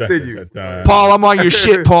 To be continued. Paul, I'm on your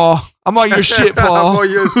shit, Paul. I'm on your shit, Paul. I'm on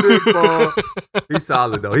your shit, Paul. He's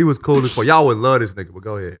solid, though. He was cool as fuck. Y'all would love this nigga, but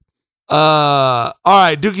go ahead. All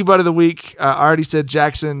right, Dookie Butt of the Week. I already said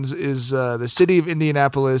Jackson's is the city of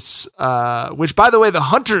Indianapolis, which, by the way, the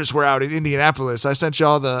Hunters were out in Indianapolis. I sent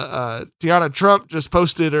y'all the Tiana Trump just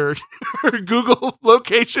posted her Google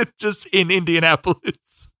location just in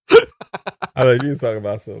Indianapolis. I thought you was talking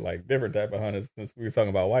about some different type of hunters since we was talking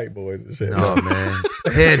about white boys and shit. No, man.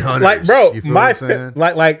 Headhunters.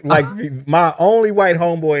 My only white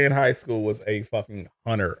homeboy in high school was a fucking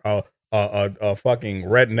hunter. a fucking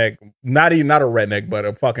redneck, not a redneck, but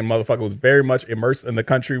a fucking motherfucker who was very much immersed in the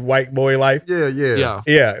country white boy life.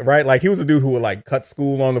 Yeah. Right. Like he was a dude who would like cut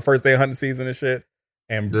school on the first day of hunting season and shit,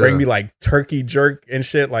 and bring me like turkey jerk and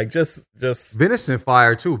shit. Like just venison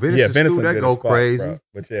fire too. Venison stew, that go crazy. Bro.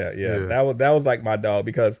 But yeah. That was like my dog,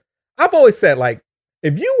 because I've always said, like,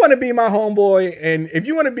 if you want to be my homeboy and if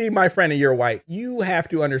you want to be my friend and you're white, you have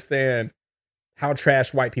to understand how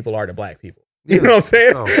trash white people are to black people. You know what I'm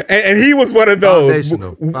saying? Oh. And he was one of those.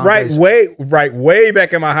 Right, way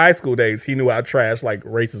back in my high school days, he knew how trash like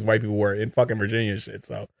racist white people were in fucking Virginia and shit.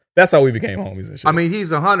 So that's how we became homies and shit. I mean,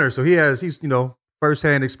 he's a hunter, so he's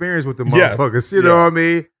firsthand experience with the motherfuckers. You know what I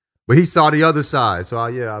mean? But he saw the other side. So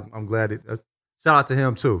I'm glad shout out to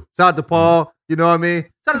him too. Shout out to Paul. You know what I mean?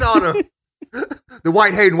 Shout out to all the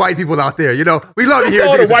white hating white people out there. You know, we love to hear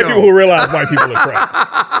all the white people who realize white people are crap.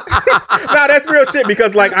 Nah, that's real shit,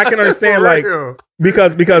 because like I can understand like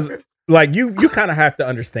because like you kind of have to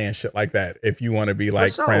understand shit like that if you want to be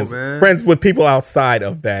like friends with people outside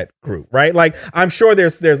of that group, right? Like I'm sure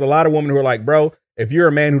there's a lot of women who are like, bro, if you're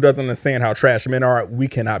a man who doesn't understand how trash men are, we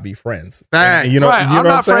cannot be friends. And, I'm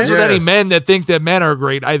not friends with any men that think that men are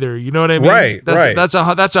great either. You know what I mean? Right. That's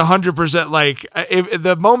 100%. Like if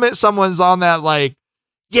the moment someone's on that, like,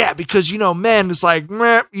 yeah, because men, it's like,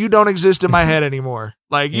 meh, you don't exist in my head anymore.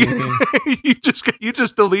 Like you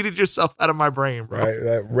just deleted yourself out of my brain, bro. Right.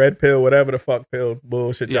 That red pill, whatever the fuck pill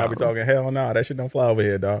bullshit y'all be talking. Hell no, that shit don't fly over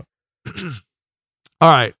here, dog. All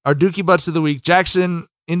right, our Dookie Butts of the week: Jackson,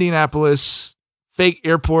 Indianapolis. Fake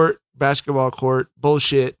airport basketball court,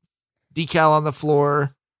 bullshit, decal on the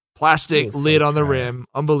floor, plastic lid on the rim,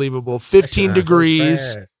 unbelievable. 15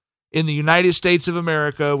 degrees in the United States of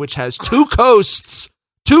America, which has two coasts,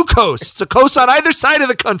 a coast on either side of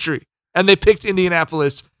the country, and they picked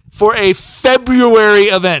Indianapolis for a February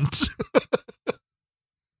event.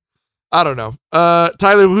 I don't know.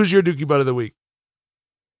 Tyler, who's your Dookie Butt of the week?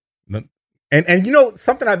 And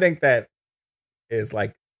something I think that is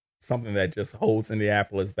like something that just holds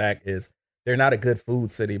Indianapolis back is they're not a good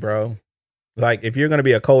food city, bro. Like if you're going to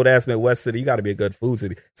be a cold ass Midwest city, you got to be a good food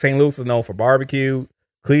city. St. Louis is known for barbecue.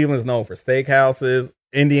 Cleveland's known for steakhouses.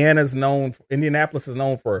 Indianapolis is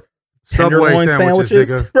known for tenderloin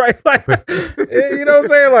sandwiches. Right? Like, you know what I'm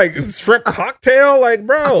saying? Like shrimp cocktail. Like,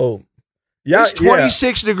 bro. Yeah, it's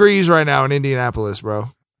 26 degrees right now in Indianapolis,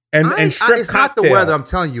 bro. And shrimp it's cocktail. Not the weather. I'm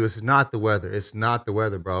telling you, it's not the weather. It's not the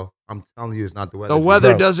weather, bro. I'm telling you, it's not the weather. The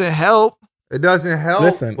weather doesn't help. It doesn't help.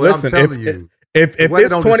 Listen. I'm telling you, if the weather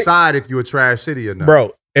it's don't decide if you're a trash city or not,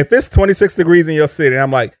 bro. If it's 26 degrees in your city, and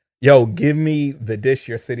I'm like, yo, give me the dish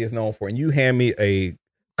your city is known for, and you hand me a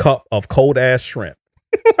cup of cold ass shrimp,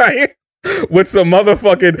 right? With some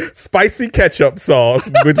motherfucking spicy ketchup sauce,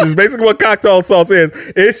 which is basically what cocktail sauce is.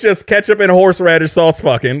 It's just ketchup and horseradish sauce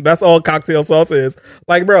fucking. That's all cocktail sauce is.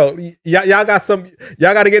 Like, bro, y'all got to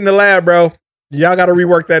get in the lab, bro. Y'all got to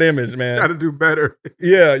rework that image, man. Got to do better.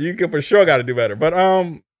 Yeah, you can for sure got to do better. But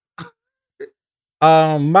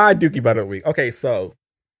my Dookie Butt of the week. Okay, so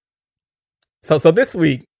this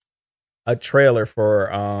week, a trailer for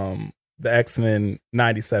the X-Men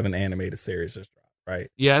 97 animated series just dropped, right?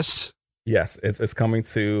 Yes, it's coming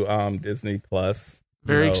to Disney Plus.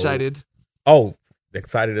 Very excited. Oh,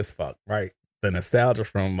 excited as fuck, right? The nostalgia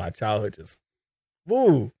from my childhood just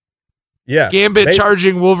woo. Yeah. Gambit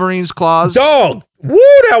charging Wolverine's claws. Dog. Woo,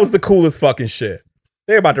 that was the coolest fucking shit.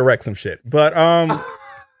 They're about to wreck some shit. But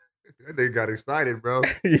they got excited, bro.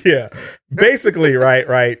 Yeah. Basically,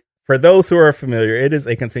 right. For those who are familiar, it is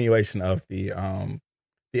a continuation of the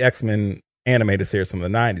X-Men animated series from the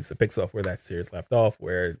 90s. It picks up where that series left off,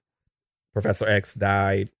 where Professor X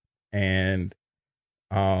died, and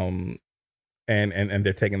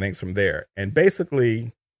they're taking things from there. And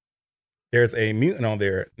basically, there's a mutant on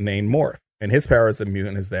there named Morph, and his power as a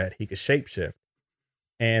mutant is that he can shapeshift.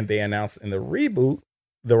 And they announced in the reboot,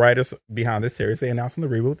 the writers behind this series, they announced in the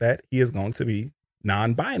reboot that he is going to be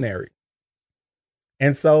non-binary.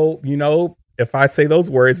 And so, if I say those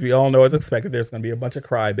words, we all know as expected, there's going to be a bunch of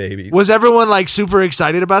crybabies. Was everyone like super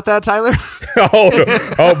excited about that, Tyler?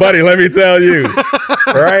 oh, buddy, let me tell you.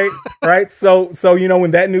 Right. So,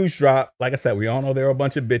 when that news dropped, like I said, we all know there were a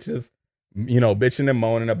bunch of bitches, bitching and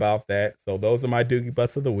moaning about that. So those are my Dookie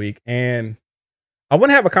Butts of the week. And I want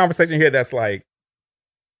to have a conversation here that's like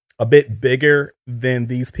a bit bigger than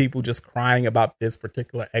these people just crying about this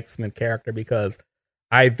particular X-Men character, because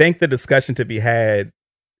I think the discussion to be had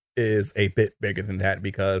is a bit bigger than that,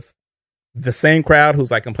 because the same crowd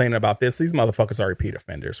who's like complaining about this, these motherfuckers are repeat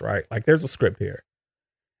offenders, right? Like there's a script here.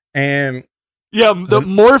 And Yeah, the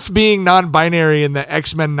Morph being non-binary in the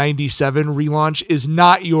X-Men 97 relaunch is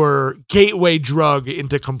not your gateway drug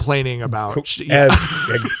into complaining about. Yeah.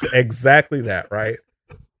 Exactly that, right?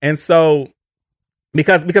 And so,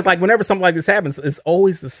 because like whenever something like this happens, it's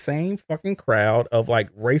always the same fucking crowd of like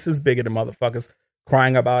racist, bigoted motherfuckers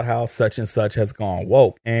crying about how such and such has gone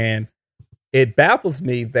woke. And it baffles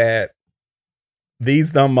me that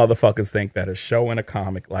these dumb motherfuckers think that a show in a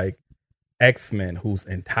comic like X-Men, whose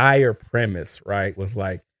entire premise, right, was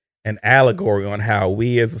like an allegory on how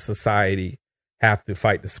we as a society have to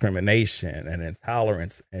fight discrimination and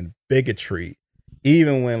intolerance and bigotry,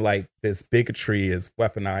 even when like this bigotry is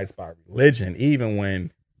weaponized by religion, even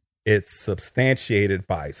when it's substantiated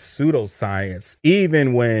by pseudoscience,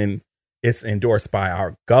 even when it's endorsed by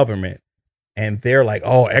our government. And they're like,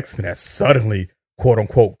 oh, X-Men has suddenly, quote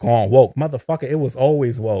unquote, gone woke. Motherfucker, it was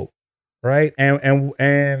always woke. Right. And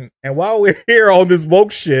while we're here on this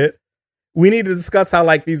woke shit, we need to discuss how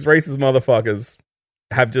like these racist motherfuckers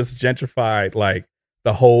have just gentrified like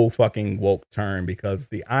the whole fucking woke term, because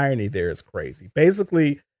the irony there is crazy.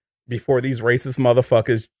 Basically, before these racist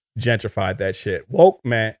motherfuckers gentrified that shit, woke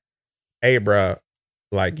meant, hey, bruh,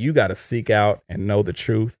 like you got to seek out and know the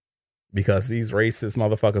truth, because these racist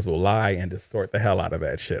motherfuckers will lie and distort the hell out of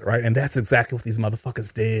that shit. Right. And that's exactly what these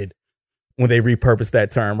motherfuckers did when they repurposed that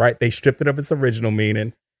term, right? They stripped it of its original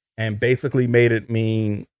meaning and basically made it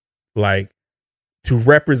mean like to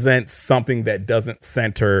represent something that doesn't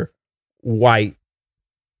center white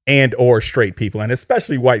and or straight people, and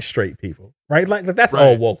especially white straight people, right? Like that's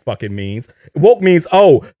all woke fucking means. Woke means,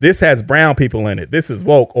 oh, this has brown people in it, this is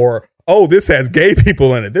woke, or oh, this has gay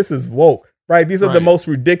people in it, this is woke, right? These are the most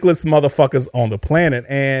ridiculous motherfuckers on the planet.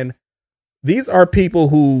 And these are people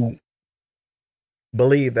who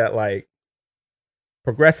believe that like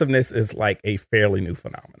progressiveness is like a fairly new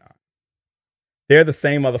phenomenon. They're the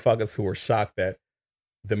same motherfuckers who were shocked that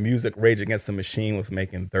the music Rage Against the Machine was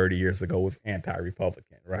making 30 years ago was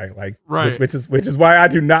anti-Republican, right? Like, which is why I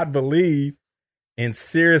do not believe in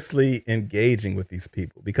seriously engaging with these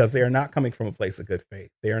people, because they are not coming from a place of good faith.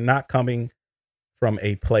 They are not coming from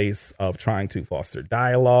a place of trying to foster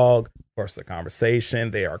dialogue, foster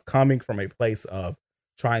conversation. They are coming from a place of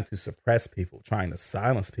trying to suppress people, trying to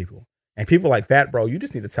silence people. And people like that, bro, you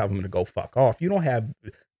just need to tell them to go fuck off. You don't have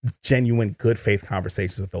genuine good faith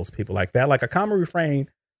conversations with those people like that. Like a common refrain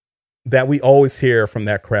that we always hear from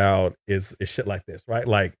that crowd is shit like this, right?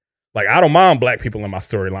 Like I don't mind black people in my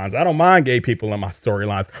storylines. I don't mind gay people in my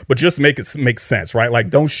storylines, but just make it make sense, right? Like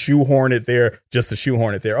don't shoehorn it there just to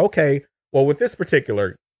shoehorn it there. Okay, well, with this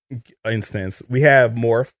particular instance, we have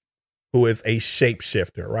Morph, who is a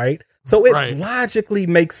shapeshifter, right? So it logically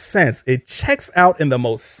makes sense. It checks out in the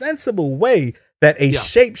most sensible way that a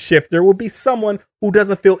shapeshifter would be someone who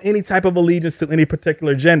doesn't feel any type of allegiance to any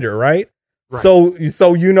particular gender, right? So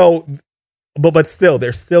you know, but still,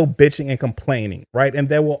 they're still bitching and complaining, right? And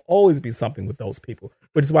there will always be something with those people,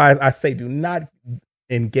 which is why I say do not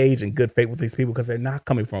engage in good faith with these people, because they're not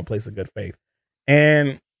coming from a place of good faith.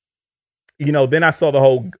 And, you know, then I saw the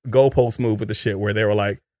whole goalpost move with the shit where they were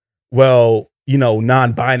like, well, you know,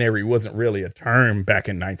 non-binary wasn't really a term back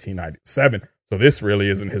in 1997. So this really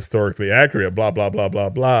isn't historically accurate, blah, blah, blah, blah,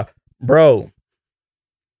 blah. Bro,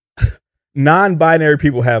 non-binary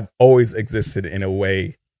people have always existed in a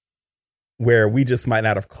way where we just might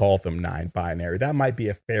not have called them non-binary. That might be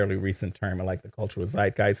a fairly recent term in like the cultural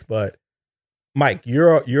zeitgeist. But Mike,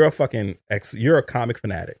 you're a comic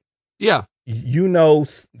fanatic. Yeah. You know,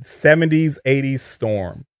 70s, 80s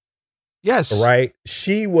Storm. Yes. Right.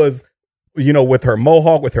 She was, you know, with her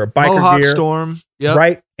mohawk, with her biker gear. Storm. Yep.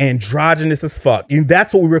 Right. Androgynous as fuck. And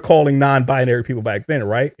that's what we were calling non-binary people back then,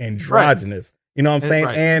 right? Androgynous. You know what I'm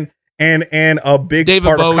saying? And a big David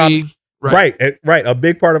part Bowie. of right. A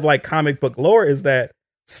big part of like comic book lore is that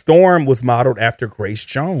Storm was modeled after Grace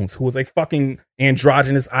Jones, who was a fucking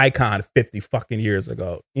androgynous icon 50 fucking years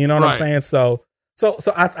ago. You know what I'm saying? So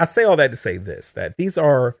I say all that to say this, that these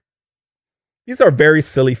are very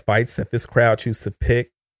silly fights that this crowd chooses to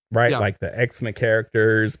pick, right? Yeah. Like the X-Men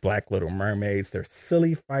characters, Black Little Mermaids, they're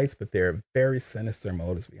silly fights, but they're very sinister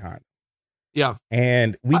motives behind them. Yeah.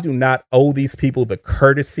 And we do not owe these people the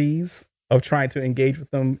courtesies of trying to engage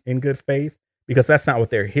with them in good faith, because that's not what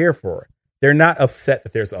they're here for. They're not upset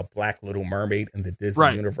that there's a Black Little Mermaid in the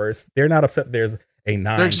Disney universe. They're not upset that there's a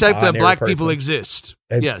non-binary They're upset that black person. people exist.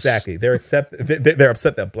 Exactly. Yes. They're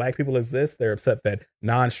upset that black people exist. They're upset that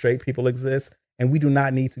non-straight people exist. And we do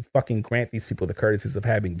not need to fucking grant these people the courtesies of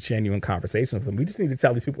having genuine conversations with them. We just need to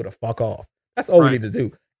tell these people to fuck off. That's all we need to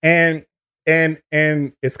do. And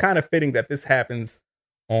it's kind of fitting that this happens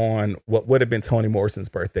on what would have been Toni Morrison's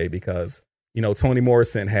birthday, because, you know, Toni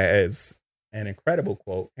Morrison has an incredible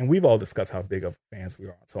quote, and we've all discussed how big of fans we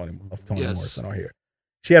are of Toni Yes. Morrison on here.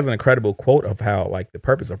 She has an incredible quote of how, like, the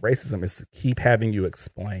purpose of racism is to keep having you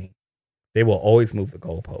explain. They will always move the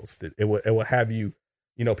goalpost. It will have you,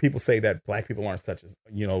 people say that black people aren't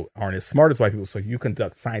aren't as smart as white people, so you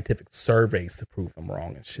conduct scientific surveys to prove them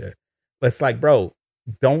wrong and shit. It's like, bro,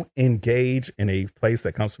 don't engage in a place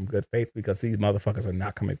that comes from good faith, because these motherfuckers are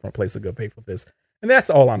not coming from a place of good faith with this. And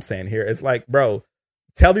that's all I'm saying here. It's like, bro,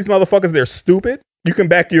 tell these motherfuckers they're stupid. You can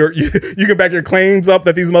back your claims up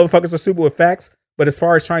that these motherfuckers are stupid with facts. But as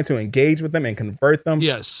far as trying to engage with them and convert them,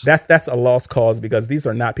 yes, that's a lost cause, because these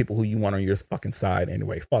are not people who you want on your fucking side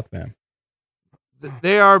anyway. Fuck them.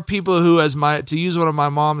 They are people who, to use one of my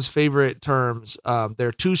mom's favorite terms,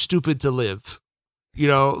 they're too stupid to live.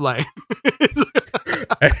 Like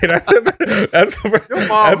that's your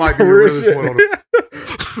mom might be the realest one on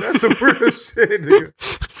that's some real shit, nigga.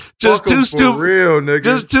 Just too stupid, real nigga.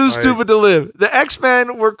 Just too stupid to live. The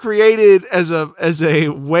X-Men were created as a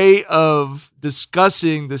way of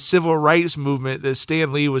discussing the civil rights movement that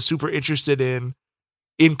Stan Lee was super interested in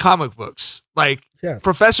comic books. Like, yes.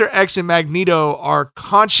 Professor X and Magneto are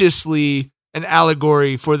consciously an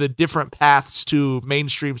allegory for the different paths to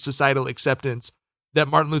mainstream societal acceptance that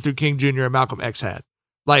Martin Luther King Jr. and Malcolm X had.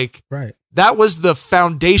 Like, right. That was the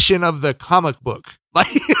foundation of the comic book. Like,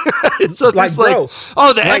 so like, it's bro,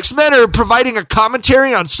 the X-Men are providing a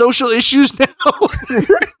commentary on social issues now.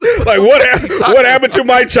 Like, what happened to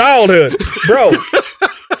my childhood, bro?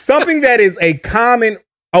 Something that is a common.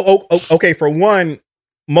 Okay. For one,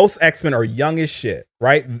 most X-Men are young as shit,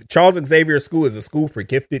 right? Charles Xavier School is a school for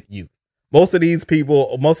gifted youth. Most of these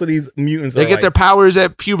mutants, they get their powers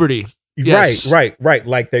at puberty. Yes. Right.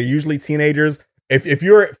 Like, they're usually teenagers. If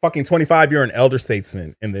you're fucking 25, you're an elder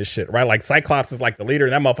statesman in this shit, right? Like, Cyclops is like the leader,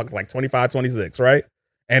 and that motherfucker's like 25, 26, right?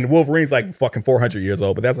 And Wolverine's like fucking 400 years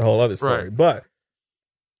old, but that's a whole other story. Right. But,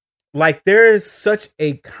 like, there is such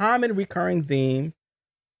a common recurring theme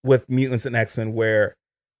with mutants and X-Men where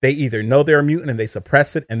they either know they're a mutant and they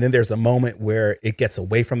suppress it, and then there's a moment where it gets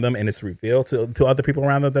away from them and it's revealed to other people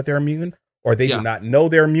around them that they're a mutant, or they do not know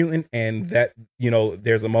they're a mutant, and that,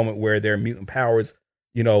 there's a moment where their mutant powers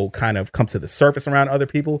kind of come to the surface around other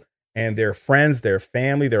people, and their friends, their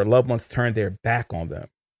family, their loved ones turn their back on them.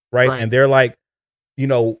 Right. And they're like,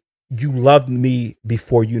 you loved me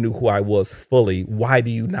before you knew who I was fully. Why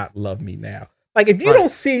do you not love me now? Like, if you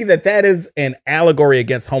don't see that is an allegory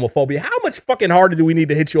against homophobia, how much fucking harder do we need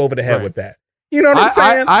to hit you over the head with that? You know what I'm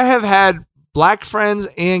saying? I have had black friends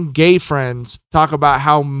and gay friends talk about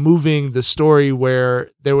how moving the story where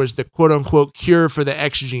there was the quote unquote cure for the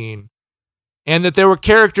X gene, and that there were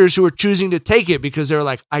characters who were choosing to take it because they were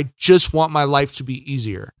like, I just want my life to be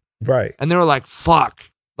easier. Right. And they were like, fuck.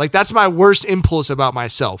 Like, that's my worst impulse about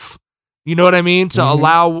myself. You know what I mean? To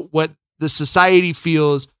allow what the society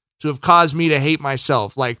feels to have caused me to hate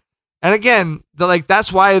myself. Like, and again,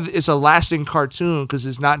 that's why it's a lasting cartoon, because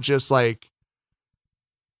it's not just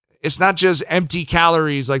empty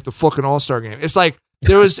calories like the fucking All-Star game. It's like,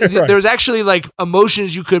 there was actually like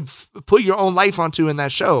emotions you could put your own life onto in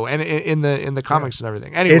that show and in the comics and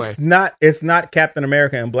everything. Anyway, it's not Captain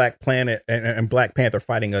America and Black Planet and Black Panther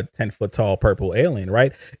fighting a 10-foot tall purple alien,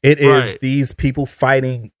 right? It is these people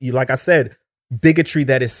fighting, like I said, bigotry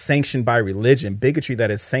that is sanctioned by religion, bigotry that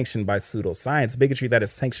is sanctioned by pseudoscience, bigotry that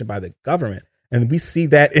is sanctioned by the government, and we see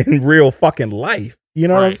that in real fucking life. You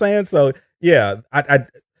know what I'm saying? So yeah,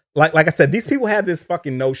 Like I said, these people have this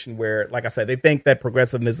fucking notion where, like I said, they think that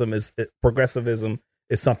progressivism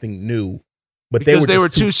is something new, but because they were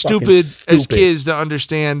too stupid as kids to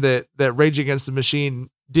understand that Rage Against the Machine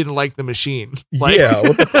didn't like the machine. Like, yeah,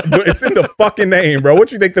 it's in the fucking name, bro.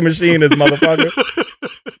 What you think the machine is, motherfucker?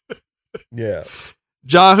 Yeah,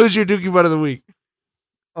 John, who's your Dookie Butt of the week?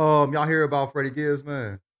 Y'all hear about Freddie Gibbs,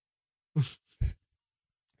 man?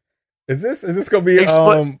 Is this gonna be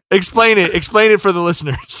explain it for the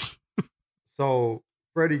listeners? So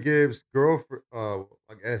Freddie Gibbs' girlfriend, I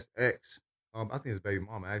guess ex, I think his baby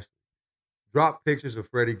mama actually dropped pictures of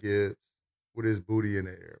Freddie Gibbs with his booty in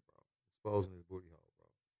the air, bro, exposing his booty hole, bro.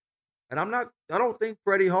 And I don't think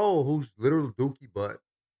Freddie Hole, who's literal Dookie Butt,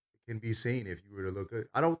 can be seen if you were to look good.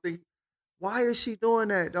 I don't think. Why is she doing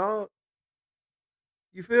that, dog?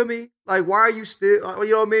 You feel me? Like, why are you still?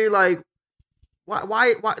 You know what I mean? Like. Why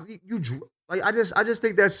you like? I just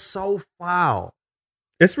think that's so foul.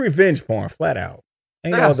 It's revenge porn, flat out.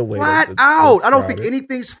 Ain't all the way. Flat out. I don't think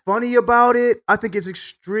anything's funny about it. I think it's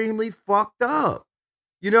extremely fucked up.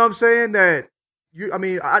 You know what I'm saying? That you. I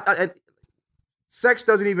mean, sex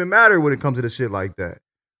doesn't even matter when it comes to the shit like that.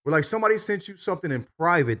 Where like somebody sent you something in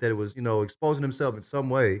private that it was, exposing himself in some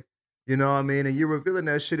way, You know what I mean? And you're revealing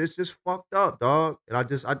that shit. It's just fucked up, dog. And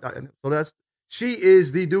she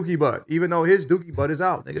is the dookie butt, even though his dookie butt is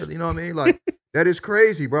out, nigga. You know what I mean? Like, that is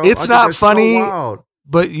crazy, bro. It's not funny, so wild.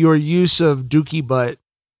 But your use of dookie butt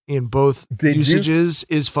in both usages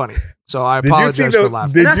is funny. So I apologize for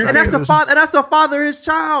laughing. And that's the father of his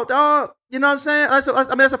child, dog. You know what I'm saying?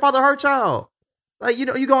 That's the father of her child. Like, you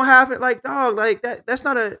know, you gonna have it, like, dog, like that's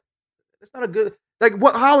not a good, like,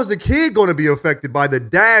 what? How is the kid going to be affected by the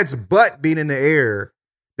dad's butt being in the air?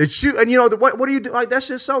 And you know, what do you do? Like, that's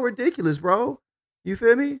just so ridiculous, bro. You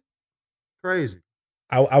feel me? Crazy.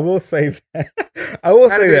 I will say that. I will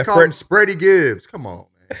say that. They call him Spready Gibbs. Come on,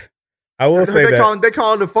 man. I will say that. They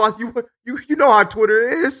call him the father. You know how Twitter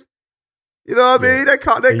is. You know what I mean? They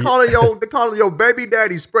calling your baby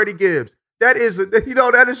daddy Spready Gibbs. That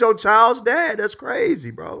is your child's dad. That's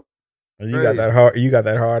crazy, bro. You got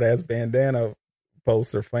that hard ass bandana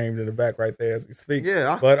poster framed in the back right there as we speak.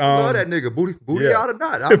 Yeah, I love that nigga. Booty out or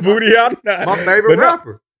not. Booty out or not. My favorite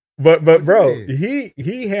rapper. But bro,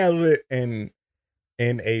 he handled it in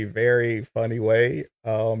a very funny way.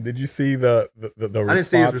 Did you see the responses? I didn't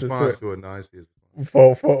see his response to it. No, I didn't see his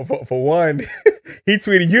response. For one, he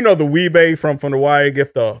tweeted, you know, the Weebay from the Wire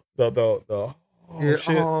gift,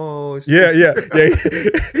 shit. Oh, shit. Yeah.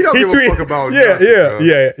 He don't give a fuck about yeah.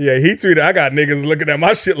 He tweeted, I got niggas looking at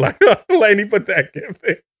my shit like, and he put that gift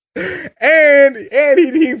in. And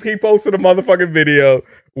he posted a motherfucking video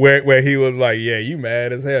where he was like, yeah, you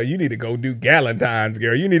mad as hell. You need to go do Galentine's,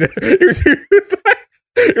 girl. You need to.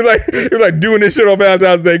 He was like doing this shit on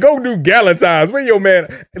Valentine's Day. Go do Galentine's. Where your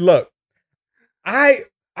man? Look, I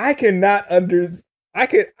cannot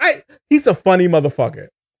he's a funny motherfucker.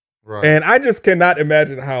 Right. And I just cannot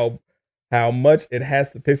imagine how much it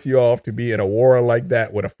has to piss you off to be in a war like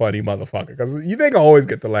that with a funny motherfucker. Because they can always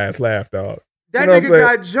get the last laugh, dog. That nigga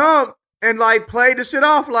got jumped and like played the shit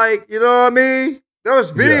off, like, you know what I mean? There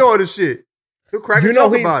was video of the shit. He'll crack a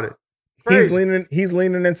joke about it. Crazy. He's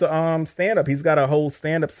leaning into stand up. He's got a whole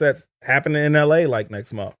stand up sets happening in LA like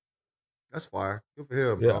next month. That's fire. Good for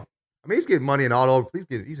him, bro. Yeah. I mean, he's getting money in all over.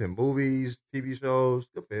 He's in movies, TV shows.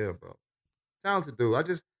 Good for him, bro. Talented dude. I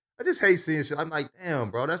just hate seeing shit. I'm like,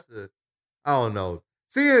 damn, bro. I don't know.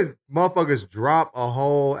 Seeing motherfuckers drop a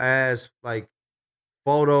whole ass like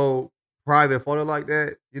private photo like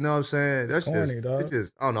that. You know what I'm saying? That's corny, dog.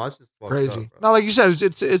 I don't know. It's just crazy. Up, no, like you said,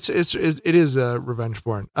 it is revenge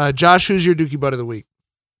porn. Josh, who's your dookie butt of the week?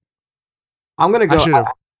 I'm gonna go.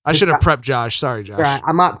 I should have prepped Josh. Sorry, Josh. Right,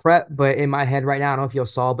 I'm not prepped, but in my head right now, I don't know if you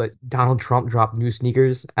saw, but Donald Trump dropped new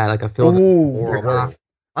sneakers at like a field.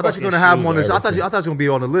 I thought you were gonna have him on this. I thought you were gonna be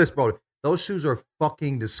on the list, bro. Those shoes are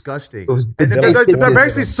fucking disgusting. They're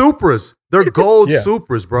basically Supras. They're gold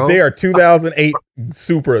Supras, bro. They are 2008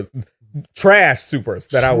 Supras. Trash Supers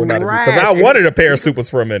that I would not have, because I wanted a pair of Supers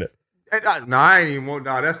for a minute. I ain't even want.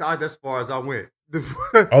 That's as far as I went.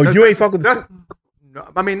 You ain't fuck with the. No,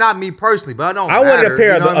 I mean, not me personally, but I wanted a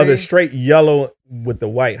pair of the other straight yellow with the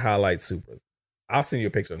white highlight Supers. I'll send you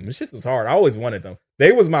a picture of them. The shit was hard. I always wanted them.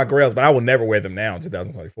 They was my grails, but I would never wear them now in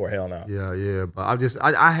 2024. Hell no. Yeah. But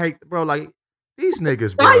I hate, bro. Like these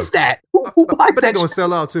niggas. Bro. Why is that? Who buys but they gonna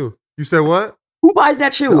sell out too. You said what? Who buys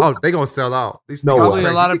that shoe? Oh, they gonna sell out. These probably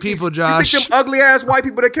a lot of people, Josh. You think them ugly ass white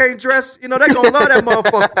people that can't dress? You know they gonna love that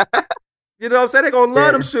motherfucker. You know what I'm saying? They gonna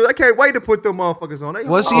love them shoes. I can't wait to put them motherfuckers on.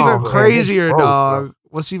 What's even crazier, dog?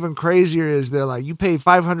 What's even crazier is they're like, you paid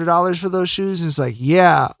 $500 for those shoes? And it's like,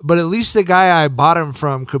 yeah, but at least the guy I bought them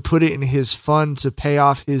from could put it in his fund to pay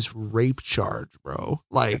off his rape charge, bro.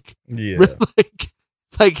 Like, yeah,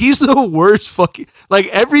 like he's the worst fucking, like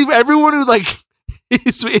everyone who like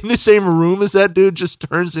is in the same room as that dude just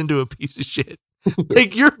turns into a piece of shit.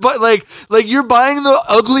 Like you're buying the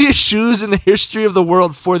ugliest shoes in the history of the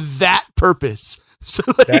world for that purpose. So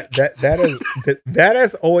like, that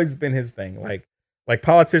has always been his thing. Like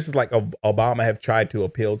politicians like Obama have tried to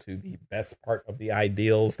appeal to the best part of the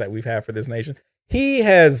ideals that we've had for this nation. He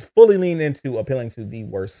has fully leaned into appealing to the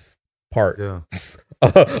worst part of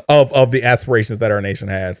the aspirations that our nation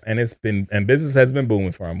has, and business has been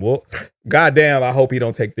booming for him. Well, goddamn, I hope he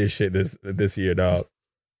don't take this shit this year, dog.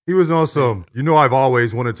 He was on some, I've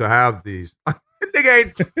always wanted to have these.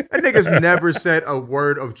 That nigga's never said a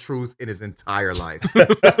word of truth in his entire life.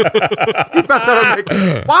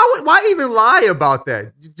 Why even lie about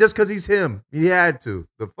that? Just because he's him. He had to.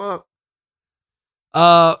 The fuck?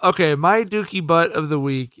 Okay, my dookie butt of the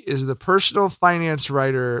week is the personal finance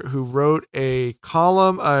writer who wrote a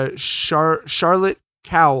column, Charlotte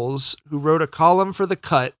Cowles, who wrote a column for The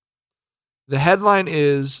Cut. The headline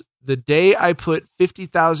is, "The day I put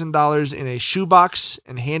 $50,000 in a shoebox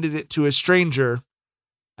and handed it to a stranger,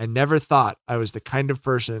 I never thought I was the kind of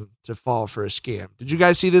person to fall for a scam. Did you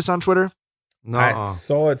guys see this on Twitter? No, I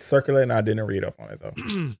saw it circulate and I didn't read up on it though.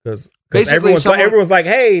 Because Basically, everyone's like,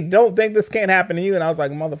 hey, don't think this can't happen to you. And I was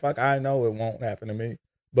like, motherfucker, I know it won't happen to me.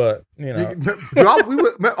 But, you know.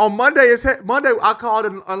 On Monday, I called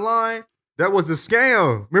it online. That was a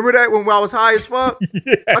scam. Remember that when I was high as fuck?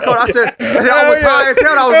 Yeah, I said, I was high as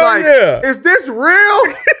hell. I was like, is this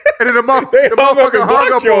real? And then the motherfucker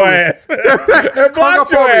hung up your on ass. me.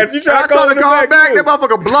 Blocked your ass. You tried to call back. That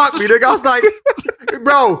motherfucker blocked me, nigga. I was like,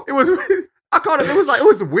 bro, it was. I called it. It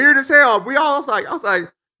was weird as hell. I was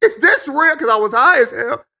like, is this real? Because I was high as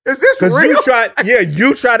hell. Is this real?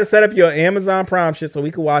 You tried to set up your Amazon Prime shit so we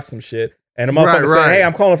could watch some shit. And the motherfucker said, hey,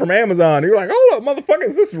 I'm calling from Amazon. You're like, hold up, motherfucker,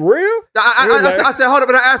 is this real? I said, hold up,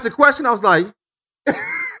 and I asked the question. I was like,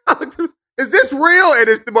 is this real? And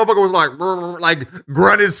the motherfucker was like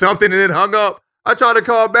grunted something and then hung up. I tried to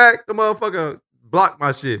call back. The motherfucker blocked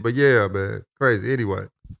my shit. But yeah, man, crazy. Anyway.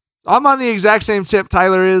 I'm on the exact same tip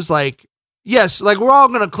Tyler is. Like, yes, like we're all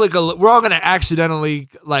going to accidentally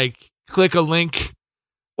like click a link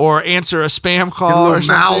or answer a spam call or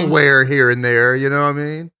something. Malware here and there, you know what I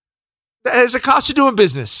mean? There's a cost of doing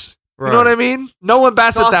business. Right. You know what I mean? No one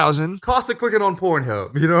bats 1,000. Cost of clicking on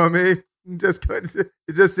Pornhub. You know what I mean? It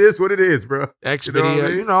just is what it is, bro. X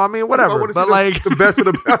video, whatever. But like the best of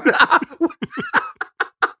the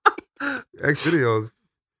X videos.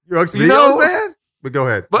 You X videos, man? But go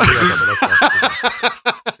ahead.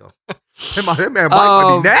 That man Mike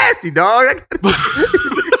might be nasty, dog.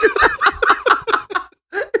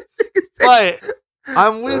 But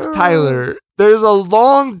I'm with Tyler. There's a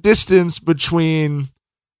long distance between,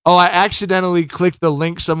 I accidentally clicked the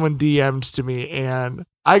link someone DM'd to me and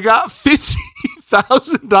I got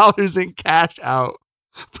 $50,000 in cash out,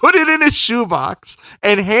 put it in a shoebox,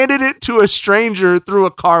 and handed it to a stranger through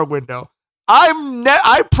a car window.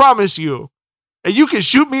 I promise you, and you can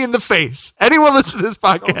shoot me in the face. Anyone listening to this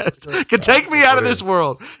podcast can take me out of this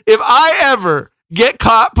world. If I ever get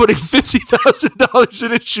caught putting $50,000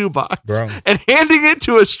 in a shoebox and handing it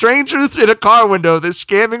to a stranger in a car window that's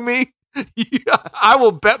scamming me, I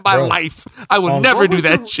will bet my life I will never do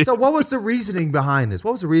that shit. So what was the reasoning behind this?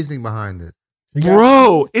 What was the reasoning behind this?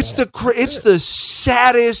 Bro, it's the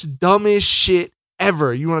saddest, dumbest shit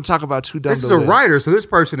ever. You want to talk about too dumb? This is a writer, so this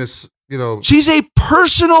person is, she's a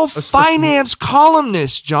personal finance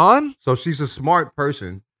columnist, John. So she's a smart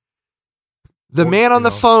person. The man on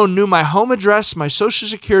the phone knew my home address, my social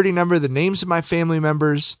security number, the names of my family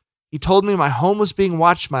members. He told me my home was being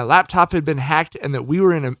watched, my laptop had been hacked, and that we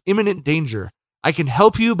were in imminent danger. I can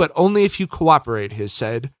help you, but only if you cooperate, he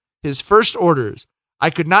said. His first orders. I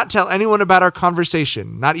could not tell anyone about our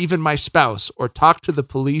conversation, not even my spouse, or talk to the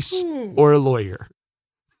police or a lawyer.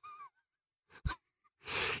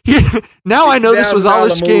 Now I know this was all a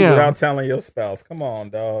scam. Without telling your spouse. Come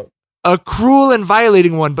on, dog. A cruel and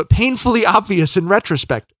violating one, but painfully obvious in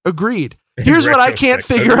retrospect. Agreed. Here's what I can't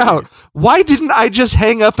figure out. Why didn't I just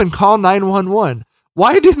hang up and call 911?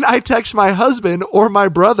 Why didn't I text my husband or my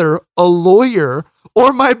brother, a lawyer,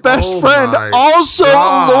 or my best friend, also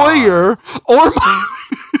a lawyer, or my...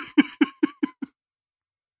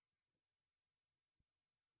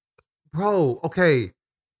 Bro, okay.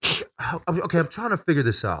 I'm trying to figure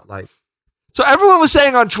this out. So everyone was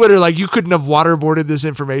saying on Twitter, like, you couldn't have waterboarded this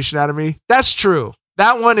information out of me. That's true.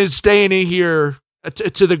 That one is staying in here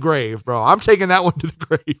to the grave, bro. I'm taking that one to the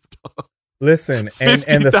grave, dog. Listen, and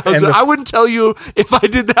I wouldn't tell you if I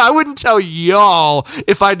did that. I wouldn't tell y'all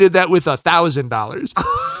if I did that with $1,000.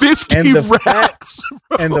 50 racks,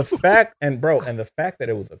 bro. And the fact that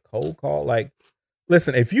it was a cold call, like,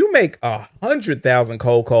 listen, if you make 100,000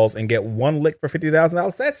 cold calls and get one lick for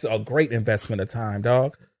 $50,000, that's a great investment of time,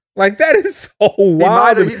 dog. Like, that is so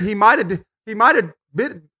wild. He might have did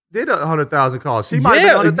 100,000 calls. She might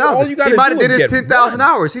have did 100,000. He might have did his 10,000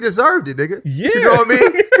 hours. He deserved it, nigga. Yeah. You know what I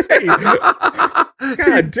mean?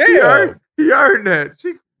 God damn. He earned that.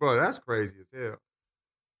 Bro, that's crazy as hell.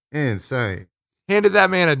 Insane. Handed that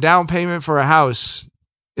man a down payment for a house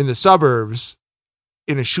in the suburbs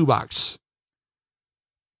in a shoebox.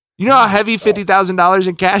 You know how heavy $50,000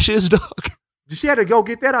 in cash is, dog? She had to go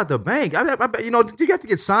get that out the bank. I bet, you have to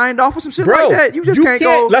get signed off or some shit like that. You just can't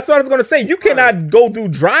go. That's what I was going to say. You cannot go through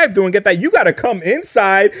drive-through and get that. You got to come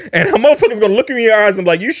inside, and a motherfucker's going to look you in your eyes and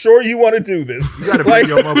be like, you sure you want to do this? You got to bring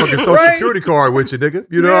your motherfucking social security card with you, nigga.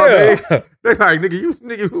 You know what I mean? They're like,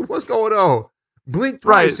 nigga, what's going on? Blink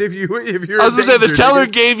twice if you're. I was going to say, the teller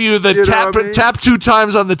gave you the tap 2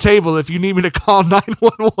 times on the table if you need me to call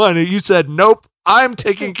 911, and you said, nope, I'm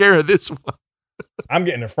taking care of this one. I'm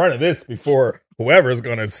getting in front of this before whoever is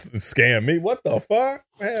going to scam me. What the fuck?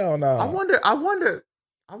 Hell no. I wonder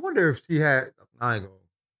I wonder if she had. I ain't gonna.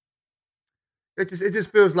 It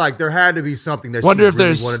just feels like there had to be something that she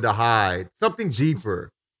really wanted to hide, something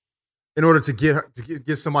deeper, in order to get her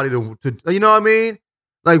get somebody to you know what I mean?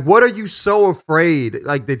 Like, what are you so afraid?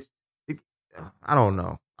 Like that? I don't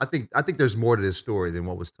know. I think there's more to this story than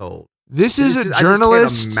what was told. This is a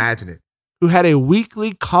journalist who had a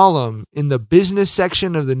weekly column in the business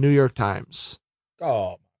section of the New York Times.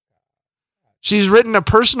 Oh. She's written a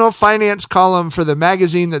personal finance column for the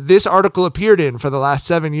magazine that this article appeared in for the last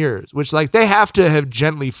 7 years, which, like, they have to have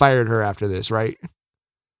gently fired her after this, right?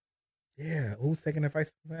 Yeah, who's taking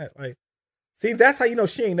advice from that? Like, see, that's how you know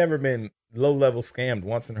she ain't never been low-level scammed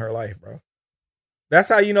once in her life, bro. That's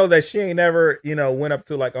how you know that she ain't never, went up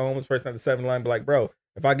to, like, a homeless person at the 7-Eleven, be like, bro,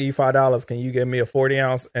 if I give you $5, can you give me a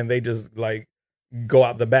 40-ounce? And they just, like, go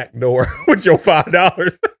out the back door with your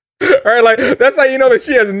 $5. All right, like, that's how you know that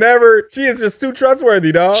she is just too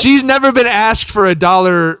trustworthy, dog. She's never been asked for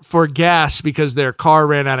 $1 for gas because their car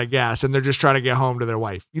ran out of gas and they're just trying to get home to their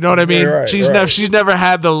wife. You know what I mean? Right, she's never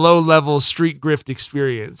had the low-level street grift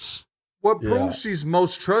experience. What proves she's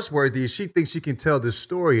most trustworthy is she thinks she can tell this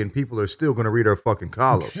story and people are still going to read her fucking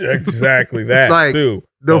column. Exactly that, like, too.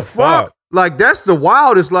 The fuck? Like, that's the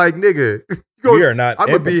wildest, like, nigga. We are not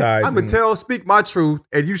empathizing. I'm going to speak my truth,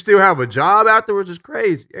 and you still have a job afterwards is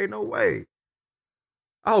crazy. Ain't no way.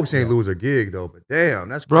 I hope she ain't lose her gig, though, but damn,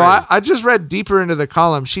 that's crazy. Bro, I just read deeper into the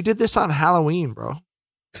column. She did this on Halloween, bro.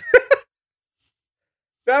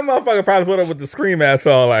 That motherfucker probably put up with the scream ass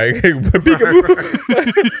on, like, peekaboo.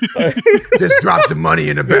 Just drop the money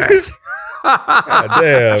in the bag. God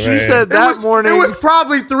damn, she said that morning. It was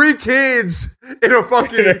probably 3 kids in a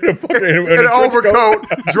fucking in an overcoat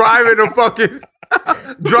driving a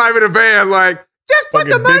van. Like, just put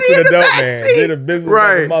the money in the back seat. Did a business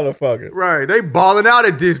like a motherfucker. Right, they balling out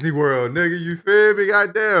at Disney World, nigga. You feel me?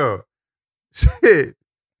 Goddamn, shit.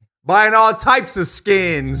 Buying all types of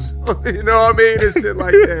skins. You know what I mean? And shit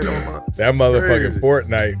like that. That motherfucking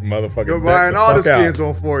Fortnite motherfucker. You're buying all the skins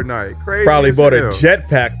on Fortnite. Crazy. Probably bought a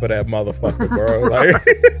jetpack for that motherfucker, bro. Like,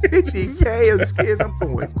 $50K of skins. I'm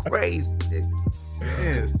going crazy, nigga.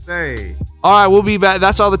 Insane. All right, we'll be back.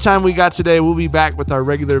 That's all the time we got today. We'll be back with our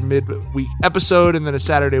regular midweek episode and then a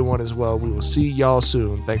Saturday one as well. We will see y'all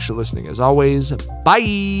soon. Thanks for listening. As always,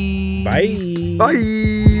 bye. Bye.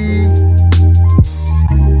 Bye.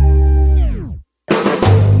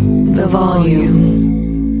 The volume.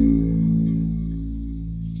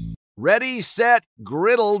 Ready, set,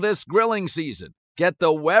 griddle this grilling season. Get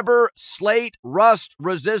the Weber Slate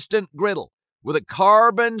rust-resistant griddle with a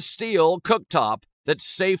carbon steel cooktop that's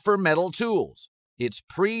safe for metal tools. It's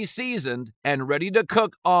pre-seasoned and ready to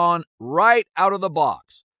cook on right out of the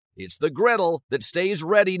box. It's the griddle that stays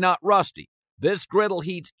ready, not rusty. This griddle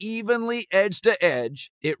heats evenly edge to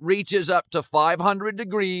edge. It reaches up to 500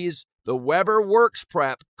 degrees. The Weber Works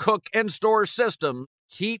Prep cook and store system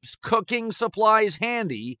keeps cooking supplies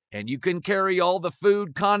handy, and you can carry all the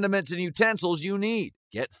food, condiments, and utensils you need.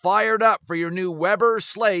 Get fired up for your new Weber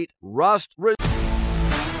Slate Rust.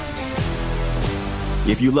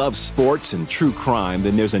 If you love sports and true crime,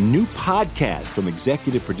 then there's a new podcast from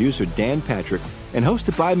executive producer Dan Patrick and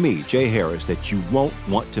hosted by me, Jay Harris, that you won't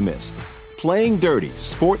want to miss. Playing Dirty: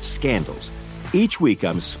 Sports Scandals. Each week,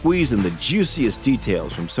 I'm squeezing the juiciest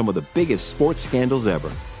details from some of the biggest sports scandals ever.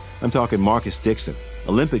 I'm talking Marcus Dixon,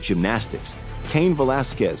 Olympic gymnastics, Cain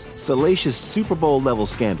Velasquez, salacious Super Bowl-level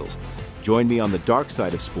scandals. Join me on the dark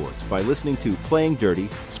side of sports by listening to Playing Dirty: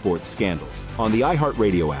 Sports Scandals on the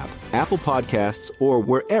iHeartRadio app, Apple Podcasts, or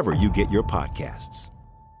wherever you get your podcasts.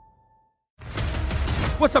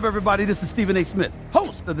 What's up, everybody? This is Stephen A. Smith,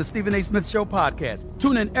 host of the Stephen A. Smith Show podcast.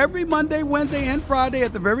 Tune in every Monday, Wednesday, and Friday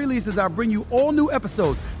at the very least as I bring you all new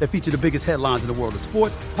episodes that feature the biggest headlines in the world of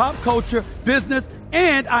sports, pop culture, business,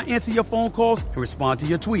 and I answer your phone calls and respond to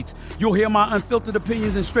your tweets. You'll hear my unfiltered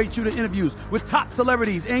opinions and straight-shooter interviews with top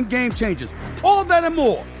celebrities and game changers. All of that and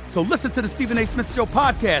more. So listen to the Stephen A. Smith Show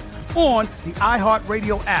podcast on the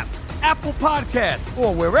iHeartRadio app, Apple Podcasts,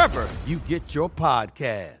 or wherever you get your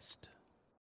podcasts.